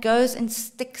 and it goes and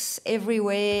sticks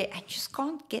everywhere, and you just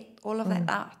can't get all of that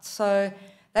out. So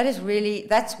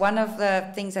that's one of the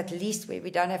things, at least, where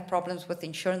we don't have problems with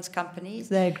insurance companies.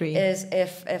 They agree. Is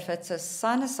if it's a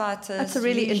sinusitis, that's a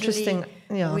really interesting.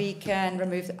 Yeah. We can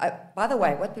remove. By the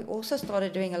way, what we also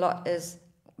started doing a lot is,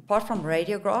 apart from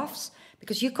radiographs,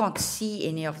 because you can't see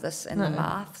any of this in the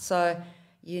mouth, so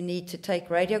you need to take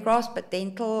radiographs. But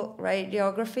dental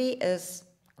radiography is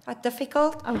quite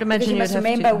difficult. I would imagine you must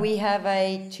remember we have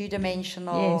a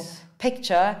 2-dimensional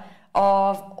picture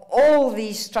of all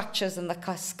these structures in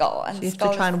the skull, and so you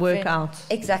have to try and work out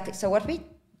exactly. So what we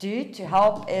do to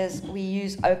help is we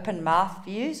use open mouth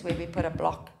views, where we put a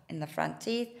block in the front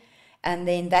teeth, and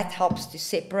then that helps to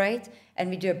separate.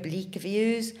 And we do oblique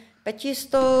views, but it's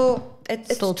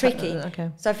still tricky.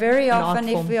 So very often,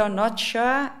 if we are not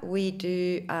sure, we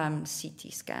do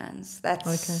CT scans.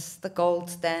 That's the gold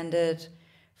standard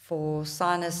for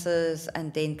sinuses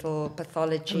and dental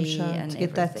pathology and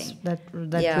everything. That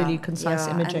really concise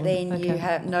imaging. And then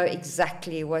you know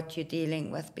exactly what you're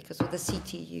dealing with, because with the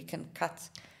CT you can cut.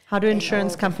 How do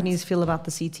insurance companies feel about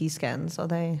the CT scans? Are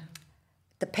they?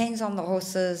 Depends on the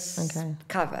horse's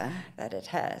cover that it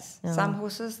has. Yeah. Some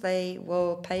horses, they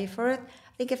will pay for it.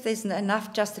 I think if there's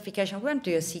enough justification, we won't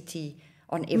do a CT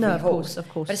on every horse. Of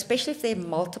course. But especially if there are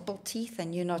multiple teeth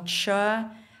and you're not sure,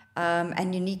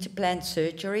 and you need to plan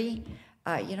surgery,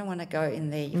 you don't want to go in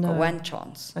there. You've got one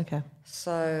chance. Okay.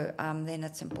 So then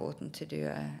it's important to do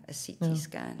a CT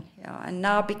scan. Yeah. And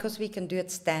now, because we can do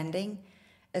it standing,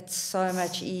 it's so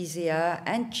much easier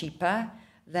and cheaper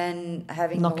than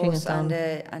having the horse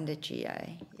under GA. Yeah,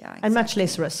 exactly. And much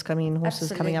less risk. I mean,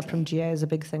 horses coming up from GA is a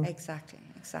big thing.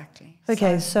 Exactly.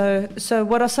 Okay, so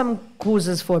what are some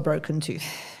causes for a broken tooth?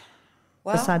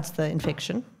 Well, besides the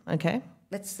infection,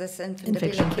 It's this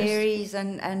infundibular caries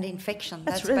and infection.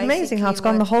 That's amazing how it's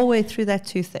gone the whole way through that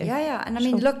tooth there. Yeah. And I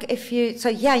mean, look,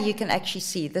 you can actually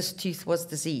see this tooth was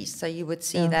diseased, so you would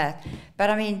see that. But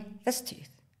I mean, this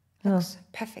tooth looks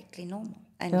perfectly normal,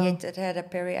 and yet it had a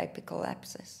periapical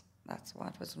abscess. That's why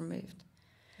it was removed.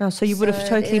 Oh, so you would have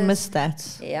totally missed that.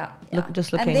 Yeah.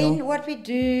 Just looking. And then what we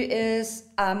do is,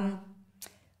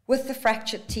 with the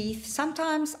fractured teeth,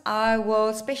 sometimes I will,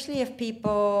 especially if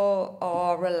people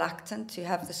are reluctant to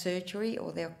have the surgery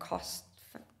or there are cost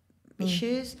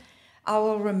issues, I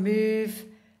will remove,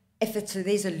 if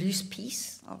there's a loose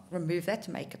piece, I'll remove that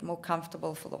to make it more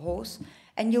comfortable for the horse.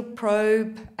 And you'll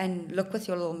probe and look with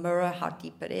your little mirror how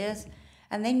deep it is.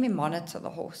 And then we monitor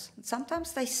the horse. And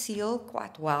sometimes they seal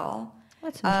quite well.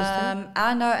 That's interesting.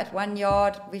 I know at one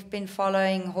yard we've been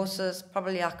following horses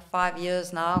probably like 5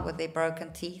 years now with their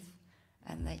broken teeth,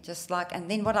 and they just and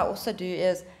then what I also do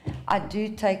is I do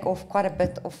take off quite a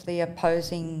bit of the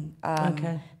opposing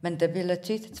mandibular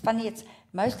tooth. It's funny, it's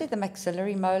mostly the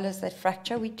maxillary molars that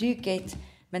fracture. We do get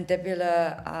mandibular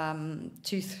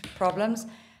tooth problems,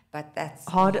 but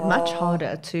that's much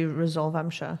harder to resolve, I'm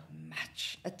sure.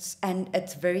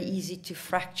 It's very easy to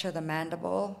fracture the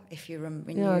mandible if you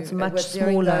it's much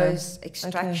during smaller. Those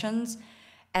extractions.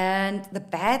 And the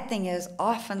bad thing is,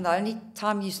 often the only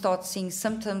time you start seeing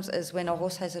symptoms is when a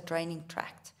horse has a draining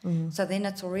tract. So then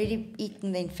it's already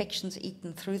eaten, the infection's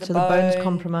eaten through the so bone. the bone's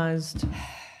compromised.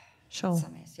 Sure. It's a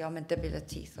mess. Your mandibular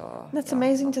teeth are... That's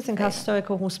amazing to think how stoic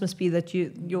a horse must be, that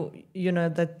you know,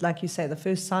 that, like you say, the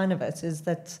first sign of it is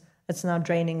that it's now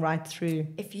draining right through.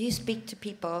 If you speak to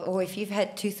people, or if you've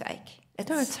had toothache,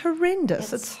 it's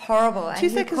horrendous. It's horrible.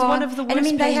 Toothache is one of the worst And I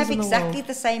mean, they pains have in the exactly world.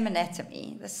 the same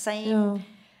anatomy, the same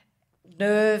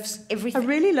nerves, everything. I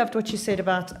really loved what you said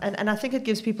about, and I think it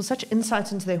gives people such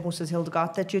insight into their horses,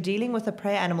 Hildegard, that you're dealing with a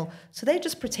prey animal, so they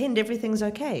just pretend everything's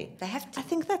okay. They have to. I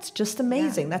think that's just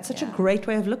amazing. That's such a great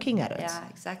way of looking at it. Yeah,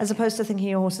 exactly. As opposed to thinking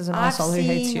your horse is an arsehole who hates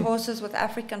I've seen you. horses with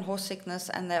African horse sickness,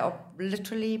 and they are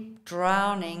literally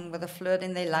drowning with the fluid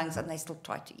in their lungs, and they still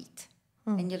try to eat.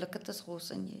 And you look at this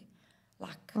horse and you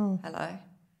like, hello,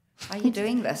 why are you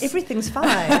doing this? Everything's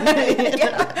fine.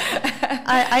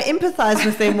 I empathize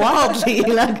with them wildly.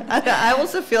 Like I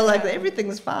also feel like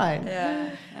everything's fine.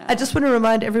 I just want to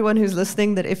remind everyone who's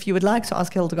listening that if you would like to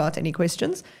ask Hildegard any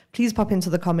questions, please pop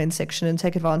into the comment section and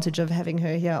take advantage of having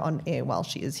her here on air while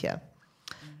she is here.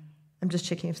 I'm just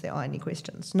checking if there are any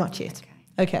questions. Not yet.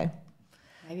 Okay.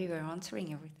 Maybe we're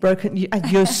answering everything.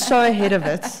 You're so ahead of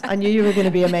it. I knew you were going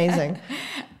to be amazing.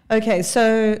 Okay,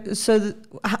 so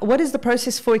what is the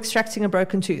process for extracting a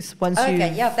broken tooth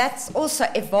that's also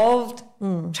evolved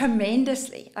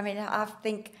tremendously. I mean, I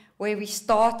think where we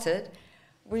started,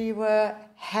 we were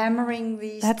hammering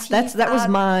these teeth that was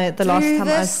the last time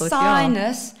I saw it.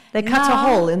 Sinus. They cut a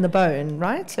hole in the bone,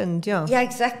 right? And yeah,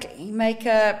 exactly. You make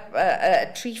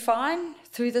a tree fine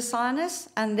through the sinus,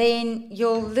 and then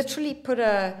you'll literally put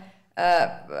a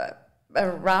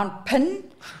round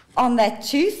pin on that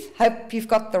tooth. Hope you've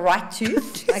got the right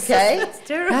tooth. Okay. That's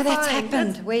terrifying. No, that's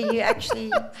happened where you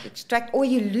actually extract, or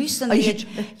you loosen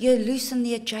you loosen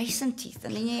the adjacent teeth,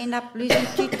 and then you end up losing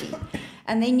 2 teeth.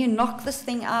 And then you knock this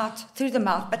thing out through the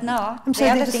mouth. But now, the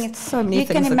other thing is, so many you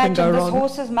things can that imagine can go this wrong.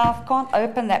 horse's mouth can't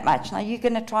open that much. Now you're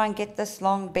going to try and get this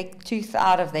long, big tooth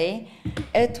out of there.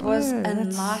 It was a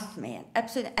nightmare,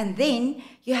 absolutely. And then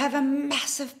you have a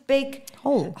massive, big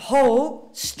hole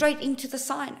straight into the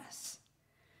sinus.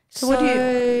 So what do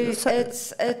you? So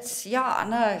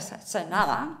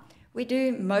now we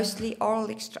do mostly oral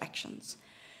extractions.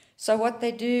 So what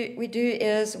we do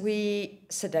is we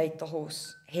sedate the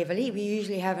horse heavily. We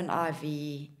usually have an IV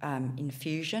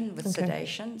infusion with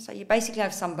sedation. So you basically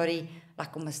have somebody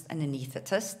like almost an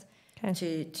anaesthetist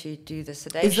to do the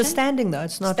sedation. Is the standing though?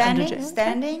 It's not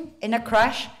standing in a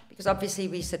crush, because obviously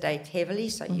we sedate heavily.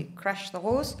 So you crush the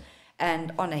horse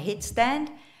and on a headstand.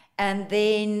 And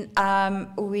then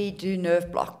we do nerve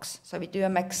blocks. So we do a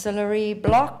maxillary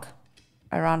block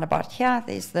around about here.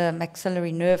 There's the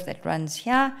maxillary nerve that runs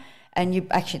here, and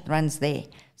it runs there.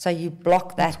 So you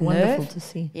block that nerve. Wonderful to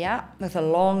see. Yeah, with a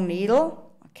long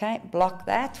needle. Okay, block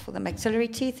that for the maxillary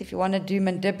teeth. If you want to do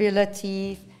mandibular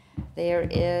teeth,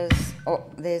 there's, I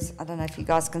don't know if you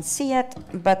guys can see it,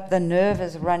 but the nerve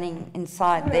is running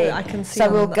inside there. I can see.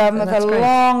 So we'll go with a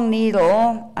long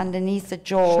needle underneath the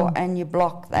jaw, and you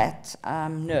block that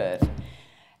nerve.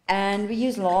 And we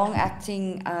use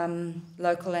long-acting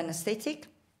local anesthetic.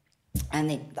 And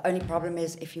then the only problem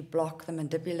is if you block the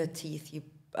mandibular teeth, you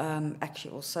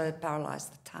actually also paralyze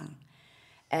the tongue.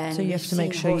 And so you have to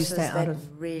make sure you stay out of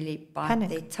really bite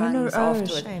their tongues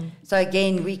afterwards. Shame. So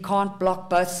again, we can't block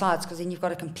both sides, because then you've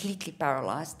got a completely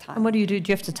paralyzed tongue. And what do you do?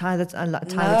 Do you have to tie the tongue?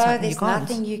 No, there's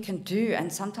nothing you can do.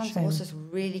 And sometimes horses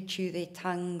really chew their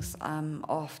tongues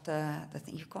after the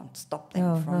thing. You can't stop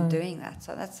them from doing that.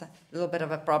 So that's a little bit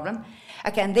of a problem.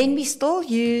 Okay, and then we still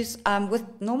use, with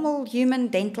normal human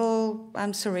dental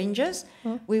syringes,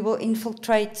 we will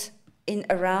infiltrate in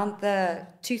around the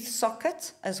tooth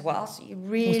socket as well. So you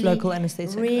really, with local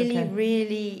anesthetic.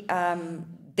 really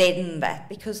deaden that,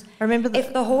 because I remember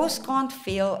if the horse can't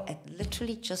feel, it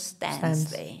literally just stands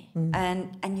there,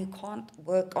 and you can't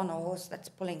work on a horse that's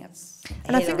pulling its head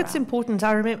And I think around. it's important.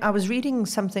 I remember I was reading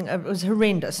something. It was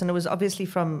horrendous, and it was obviously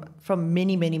from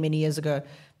many years ago.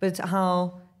 But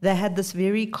how they had this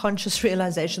very conscious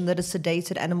realization that a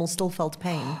sedated animal still felt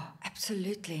pain.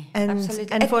 Absolutely. And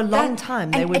for a long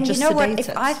time, they were just sedated. And you know sedated. what? If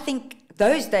I think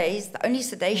those days, the only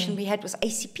sedation we had was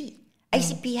ACP.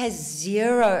 ACP has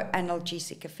zero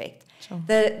analgesic effect. Sure.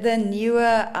 The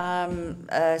newer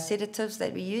sedatives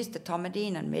that we use,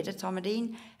 ditomidine and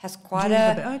medetomidine, has quite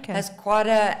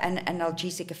an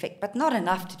analgesic effect, but not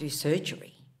enough to do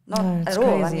surgery. Not at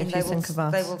all. I mean, they will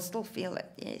still feel it.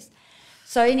 Yes.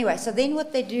 So anyway, so then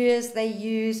what they do is they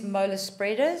use molar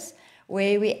spreaders,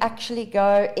 where we actually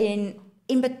go in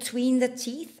between the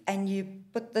teeth, and you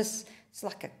put this, it's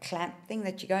like a clamp thing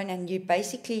that you go in, and you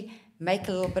basically make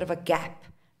a little bit of a gap,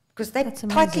 because they're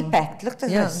tightly packed. Look at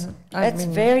this. It's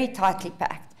very tightly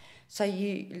packed. So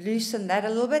you loosen that a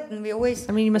little bit, and we always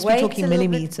I mean, you must be talking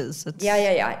millimeters. Yeah,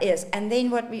 it is. And then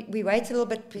what we wait a little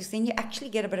bit, because then you actually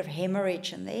get a bit of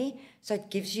hemorrhage in there, so it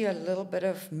gives you a little bit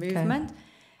of movement. Okay.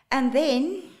 And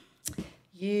then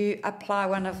you apply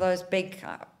one of those big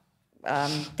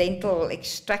dental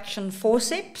extraction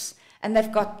forceps, and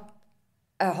they've got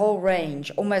a whole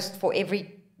range, almost for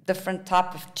every different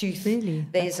type of tooth. Really?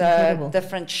 There's a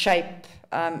different shape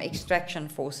extraction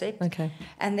forceps. Okay.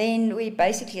 And then we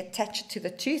basically attach it to the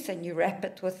tooth, and you wrap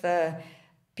it with a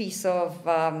piece of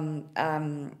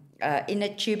inner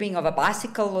tubing of a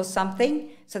bicycle or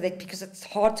something, so that because it's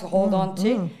hard to hold on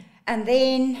to. And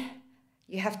then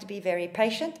you have to be very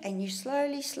patient, and you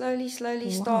slowly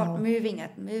start moving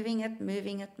it.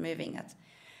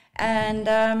 And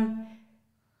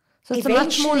so it's a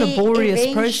much more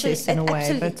laborious process in a way.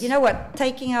 Absolutely. But you know what?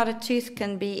 Taking out a tooth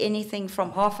can be anything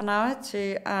from half an hour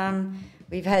to,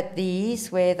 we've had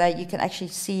these where you can actually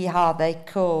see how they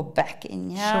curl back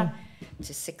in here,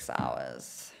 to 6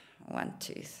 hours, one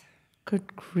tooth.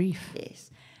 Good grief. Yes.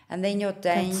 And then your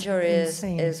danger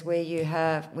is where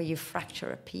you fracture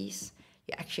a piece.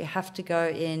 You actually have to go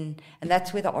in, and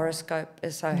that's where the oroscope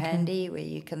is so handy, where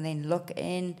you can then look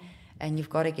in, and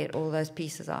you've got to get all those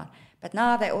pieces out. But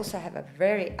now they also have a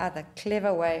very other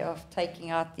clever way of taking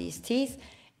out these teeth,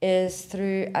 is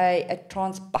through a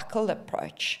transbuccal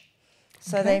approach.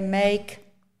 So they make,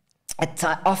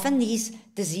 often these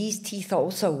diseased teeth are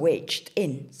also wedged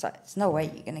in. So there's no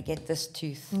way you're going to get this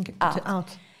tooth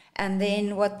out. And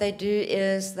then what they do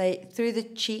is through the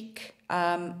cheek,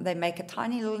 they make a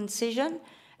tiny little incision,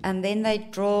 and then they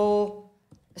drill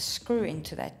a screw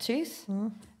into that tooth.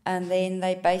 And then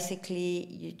they basically,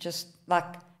 you just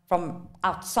from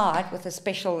outside with a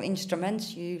special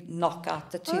instrument, you knock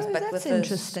out the tooth, but with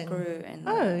a screw in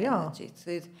the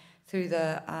tooth through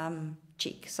the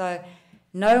cheek. So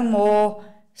no more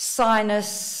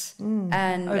sinus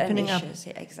and opening issues.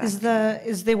 Up. Yeah, exactly.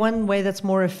 Is there one way that's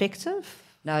more effective?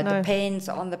 No, it depends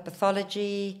on the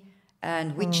pathology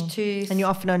and which tooth. And you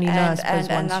often only know, I suppose,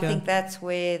 and I think that's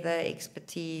where the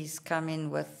expertise come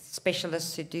in, with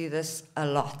specialists who do this a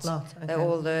lot. Okay. They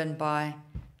all learn by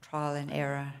trial and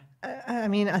error. I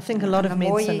mean, I think a lot of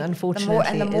medicine,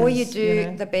 unfortunately, the more you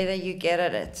do, the better you get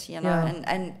at it,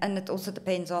 and it also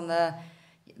depends on the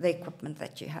equipment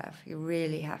that you have. You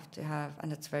really have to have,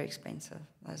 and it's very expensive.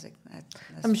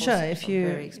 I'm sure if you,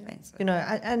 very expensive.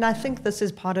 And I think this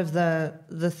is part of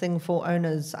the thing for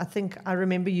owners. I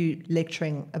remember you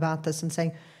lecturing about this and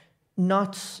saying,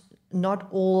 not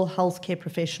all healthcare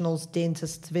professionals,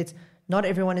 dentists, vets, not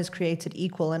everyone is created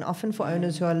equal, and often for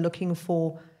owners who are looking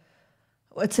for.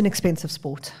 It's an expensive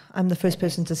sport. I'm the first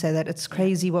person to say that. It's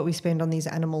crazy what we spend on these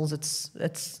animals. It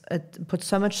puts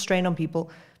so much strain on people,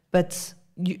 but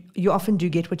you often do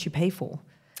get what you pay for.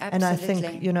 Absolutely. And I think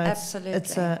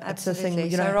it's a thing.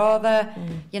 So rather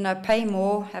pay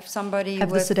more, have somebody have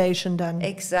the sedation done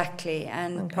exactly,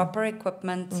 and proper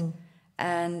equipment,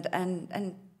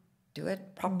 and do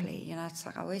it properly. It's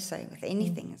like I always say with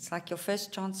anything, it's like your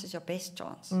first chance is your best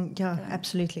chance.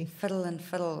 Absolutely. Fiddle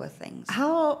with things.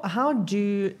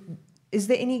 Is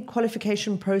there any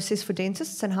qualification process for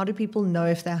dentists, and how do people know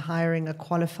if they're hiring a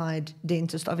qualified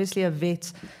dentist? Obviously, a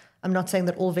vet. I'm not saying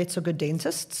that all vets are good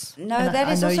dentists. No, that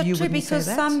is also true, because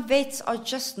some vets are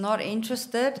just not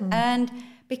interested, and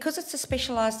because it's a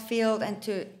specialized field, and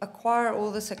to acquire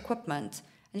all this equipment.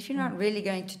 And if you're not really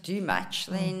going to do much,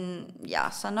 then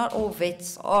so not all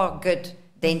vets are good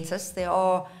dentists. There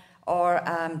are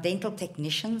dental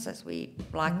technicians, as we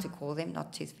like to call them,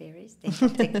 not tooth fairies, dental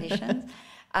technicians,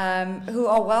 who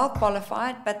are well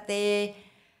qualified, but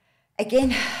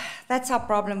again, that's our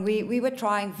problem. We were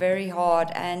trying very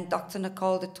hard, and Dr.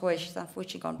 Nicole de Toy, she's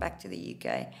unfortunately gone back to the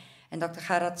UK, and Dr.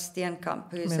 Gerard Steenkamp,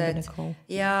 who's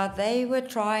they were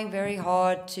trying very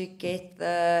hard to get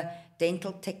the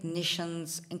dental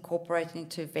technicians incorporated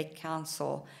into Vet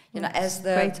Council, as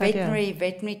the veterinary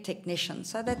technicians,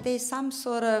 so that there's some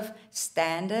sort of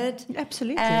standard.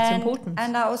 Absolutely, it's important.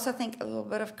 And I also think a little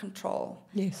bit of control.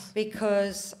 Yes.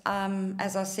 Because,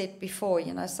 as I said before,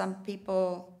 some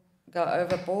people go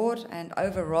overboard and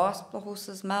over-rasp the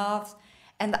horse's mouths,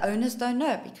 and the owners don't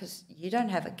know, because you don't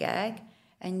have a gag,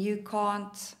 and you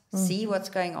can't see what's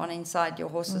going on inside your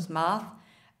horse's mouth.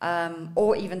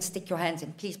 Or even stick your hands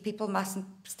in. Please, people mustn't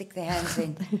stick their hands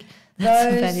in.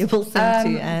 That's a valuable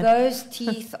thing to add. Those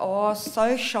teeth are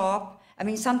so sharp. I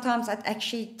mean, sometimes it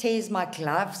actually tears my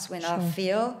gloves when I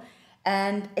feel.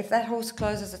 And if that horse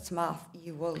closes its mouth,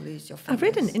 you will lose your fingers. I've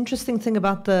read an interesting thing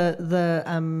about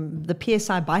the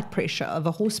PSI bite pressure of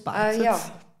a horse bite.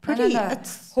 pretty. No.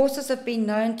 Horses have been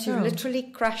known to literally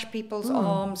crash people's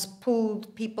arms, pull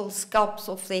people's scalps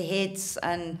off their heads,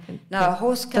 and a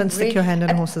horse can. Don't stick your hand in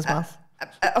a horse's mouth.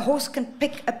 A horse can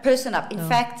pick a person up. In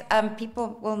fact,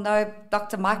 people will know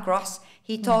Dr. Mike Ross.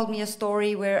 He told me a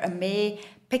story where a mare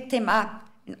picked him up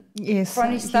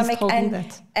from his stomach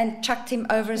and chucked him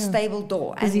over a stable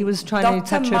door. Because he was trying to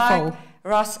touch her foal.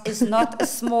 Ross is not a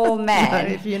small man.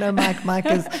 No, if you know Mike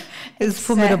is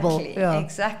formidable. Yeah.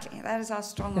 Exactly. That is how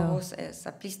strong a horse is.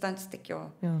 So please don't stick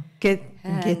your get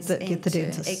the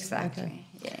dentist. Exactly. Okay.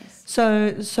 Yes.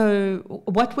 So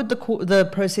what would the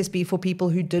process be for people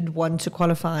who did want to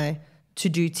qualify to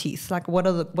do teeth? Like, do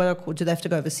they have to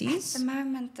go overseas? At the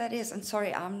moment, that is. And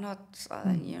sorry, I'm not.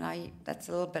 That's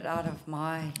a little bit out of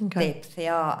my depth.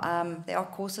 There are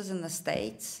courses in the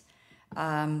States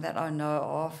that I know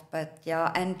of, but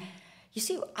and you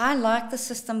see, I like the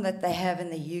system that they have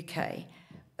in the UK.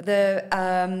 The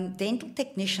dental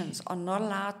technicians are not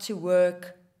allowed to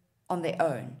work on their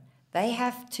own. They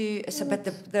have to. So, but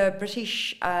the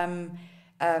British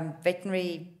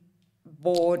veterinary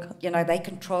board, they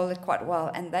control it quite well,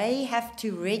 and they have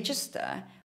to register.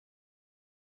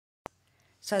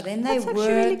 So then they work.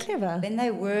 Really clever. Then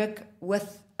they work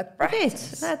with a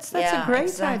practice. That's a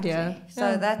great idea.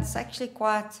 So that's actually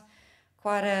quite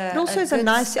a. It also is a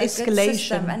nice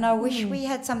escalation. And I wish we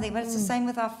had something, but it's the same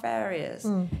with our farriers.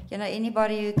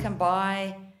 Anybody who can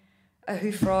buy a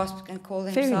hoof rasp can call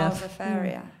themselves a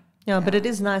farrier. Yeah, but it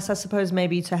is nice, I suppose,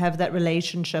 maybe to have that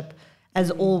relationship,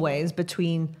 as always,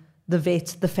 between the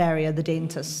vet, the farrier, the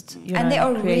dentist. And they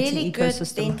are really good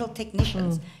dental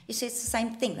technicians. You see, it's the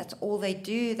same thing. That's all they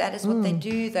do. That is what they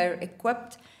do. They're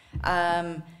equipped.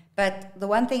 But the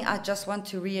one thing I just want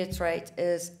to reiterate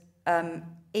is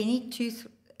any tooth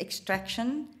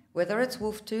extraction, whether it's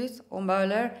wolf tooth or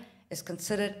molar, is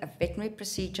considered a veterinary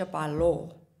procedure by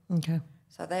law. Okay.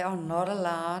 So they are not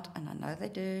allowed, and I know they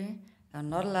do, they're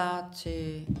not allowed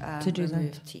to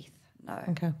remove teeth. No,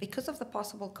 because of the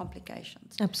possible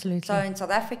complications. Absolutely. So in South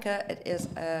Africa, it is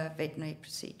a veterinary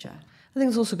procedure. I think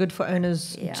it's also good for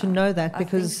owners to know that,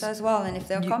 because I think so as well. And if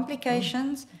there are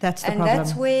complications, that's the problem.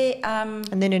 That's where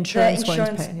and then insurance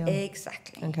won't pay.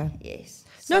 Exactly. Okay. Yes.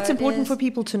 No, it's important for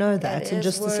people to know that, and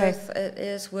just to say it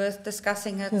is worth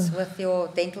discussing it with your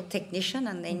dental technician,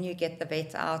 and then you get the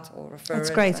vet out or refer. That's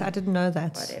great. I didn't know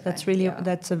that. Whatever. That's really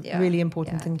that's a really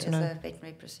important thing to know. It's a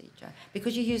veterinary procedure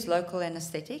because you use local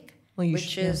anaesthetic,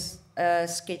 which is a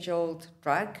scheduled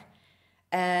drug,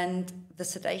 and the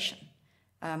sedation,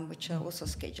 which are also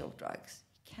scheduled drugs.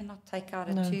 You cannot take out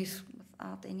a tooth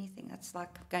without anything. That's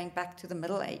like going back to the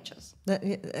Middle Ages.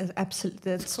 Absolutely,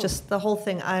 that's just the whole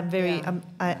thing. I'm very,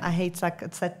 I hate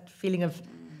it's that feeling of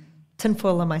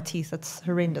tinfoil on my teeth. It's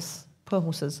horrendous. Poor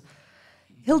horses.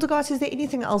 Hildegard, is there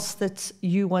anything else that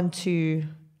you want to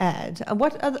add?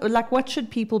 What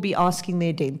should people be asking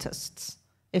their dentists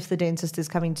if the dentist is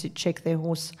coming to check their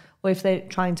horse, or if they're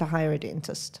trying to hire a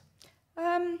dentist?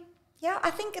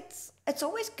 I think it's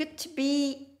always good to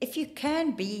be, if you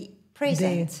can, be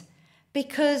present.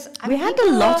 Because we had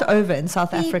a lot over in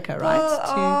South Africa,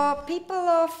 right? People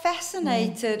are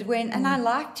fascinated and I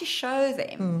like to show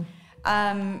them,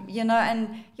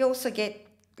 and you also get,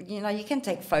 you can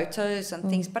take photos and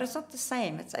things, but it's not the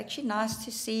same. It's actually nice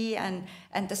to see and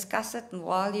discuss it. And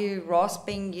while you're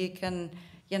rasping, you can,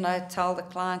 tell the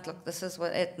client, look, this is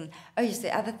what it. And yes,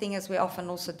 the other thing is we often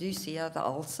also do see are the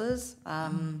ulcers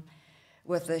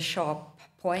with the sharp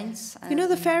points.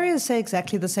 The farriers say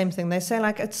exactly the same thing. They say,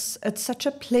 like, it's such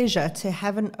a pleasure to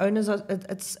have an owner's.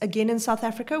 It's again in South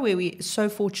Africa where we're so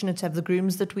fortunate to have the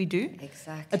grooms that we do.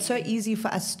 Exactly. It's so easy for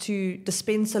us to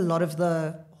dispense a lot of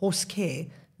the horse care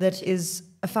that is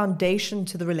a foundation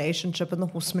to the relationship and the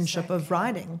horsemanship of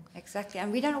riding. Exactly.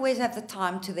 And we don't always have the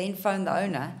time to then phone the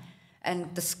owner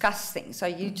and discuss things. So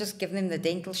you just give them the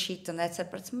dental sheet and that's it.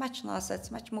 But it's much nicer.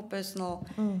 It's much more personal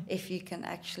if you can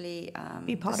actually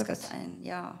be part of it. And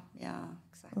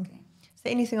exactly. Is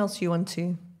there anything else you want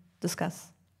to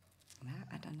discuss? No,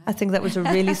 I don't know. I think that was a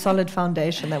really solid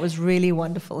foundation. That was really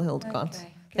wonderful, Hildegard.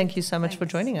 Okay, thank you so much for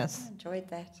joining us. I enjoyed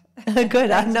that.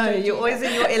 Good. I know you're always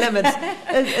in your element.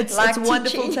 It's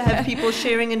wonderful to have people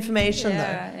sharing information,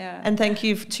 And thank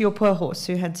you to your poor horse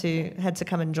who had to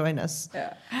come and join us.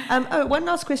 One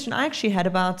last question I actually had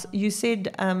about, you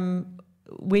said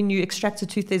when you extract a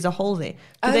tooth, there's a hole there.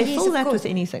 Do they fill that with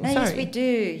anything? No, yes, we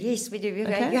do. Yes, we do.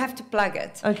 Okay. You have to plug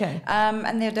it. Okay.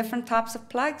 And there are different types of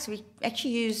plugs. We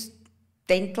actually use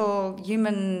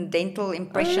human dental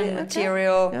impression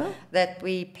material that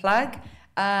we plug.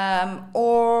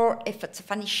 Or if it's a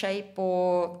funny shape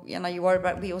or, you worry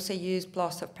about, we also use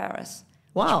plaster of Paris,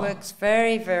 Wow. Which works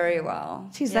very, very well.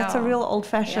 Geez, that's a real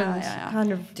old-fashioned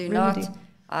kind of remedy.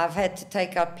 I've had to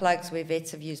take out plugs where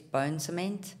vets have used bone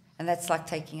cement, and that's like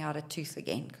taking out a tooth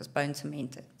again, because bone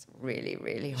cement, it's really,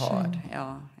 really hard. Sure.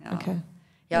 Yeah. Okay.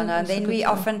 Yeah, no, and then we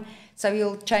often, so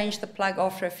we'll change the plug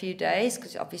after a few days,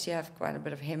 because obviously you have quite a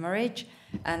bit of hemorrhage,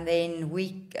 and then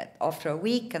after a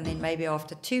week, and then maybe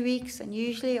after 2 weeks, and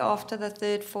usually after the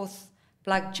third, fourth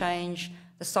plug change,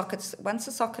 once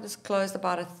the socket is closed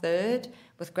about a third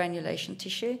with granulation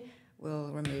tissue, we'll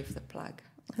remove the plug.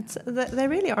 They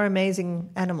really are amazing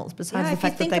animals, besides the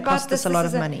fact that they cost us a lot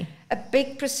of money. A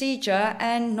big procedure,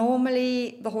 and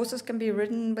normally the horses can be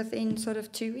ridden within sort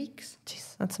of 2 weeks.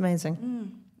 Jeez, that's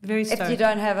amazing. Very stoked. If you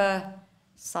don't have a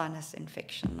sinus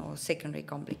infection or secondary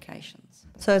complications.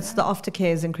 So it's the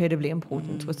aftercare is incredibly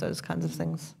important with those kinds of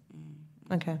things.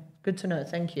 Okay, good to know.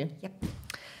 Thank you. Yep.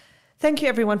 Thank you,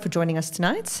 everyone, for joining us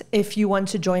tonight. If you want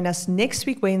to join us next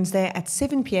week, Wednesday at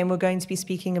 7 p.m., we're going to be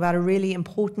speaking about a really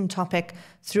important topic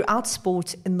throughout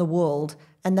sport in the world,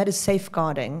 and that is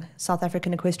safeguarding. South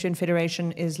African Equestrian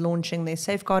Federation is launching their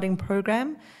safeguarding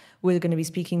program. We're going to be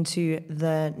speaking to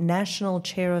the national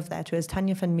chair of that, who is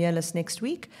Tanya van Meerlis, next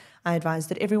week. I advise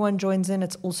that everyone joins in.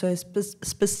 It's also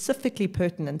specifically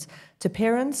pertinent to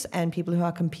parents and people who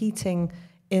are competing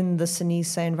in the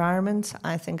Sinisa environment.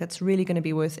 I think it's really going to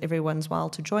be worth everyone's while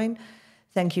to join.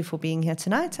 Thank you for being here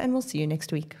tonight, and we'll see you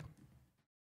next week.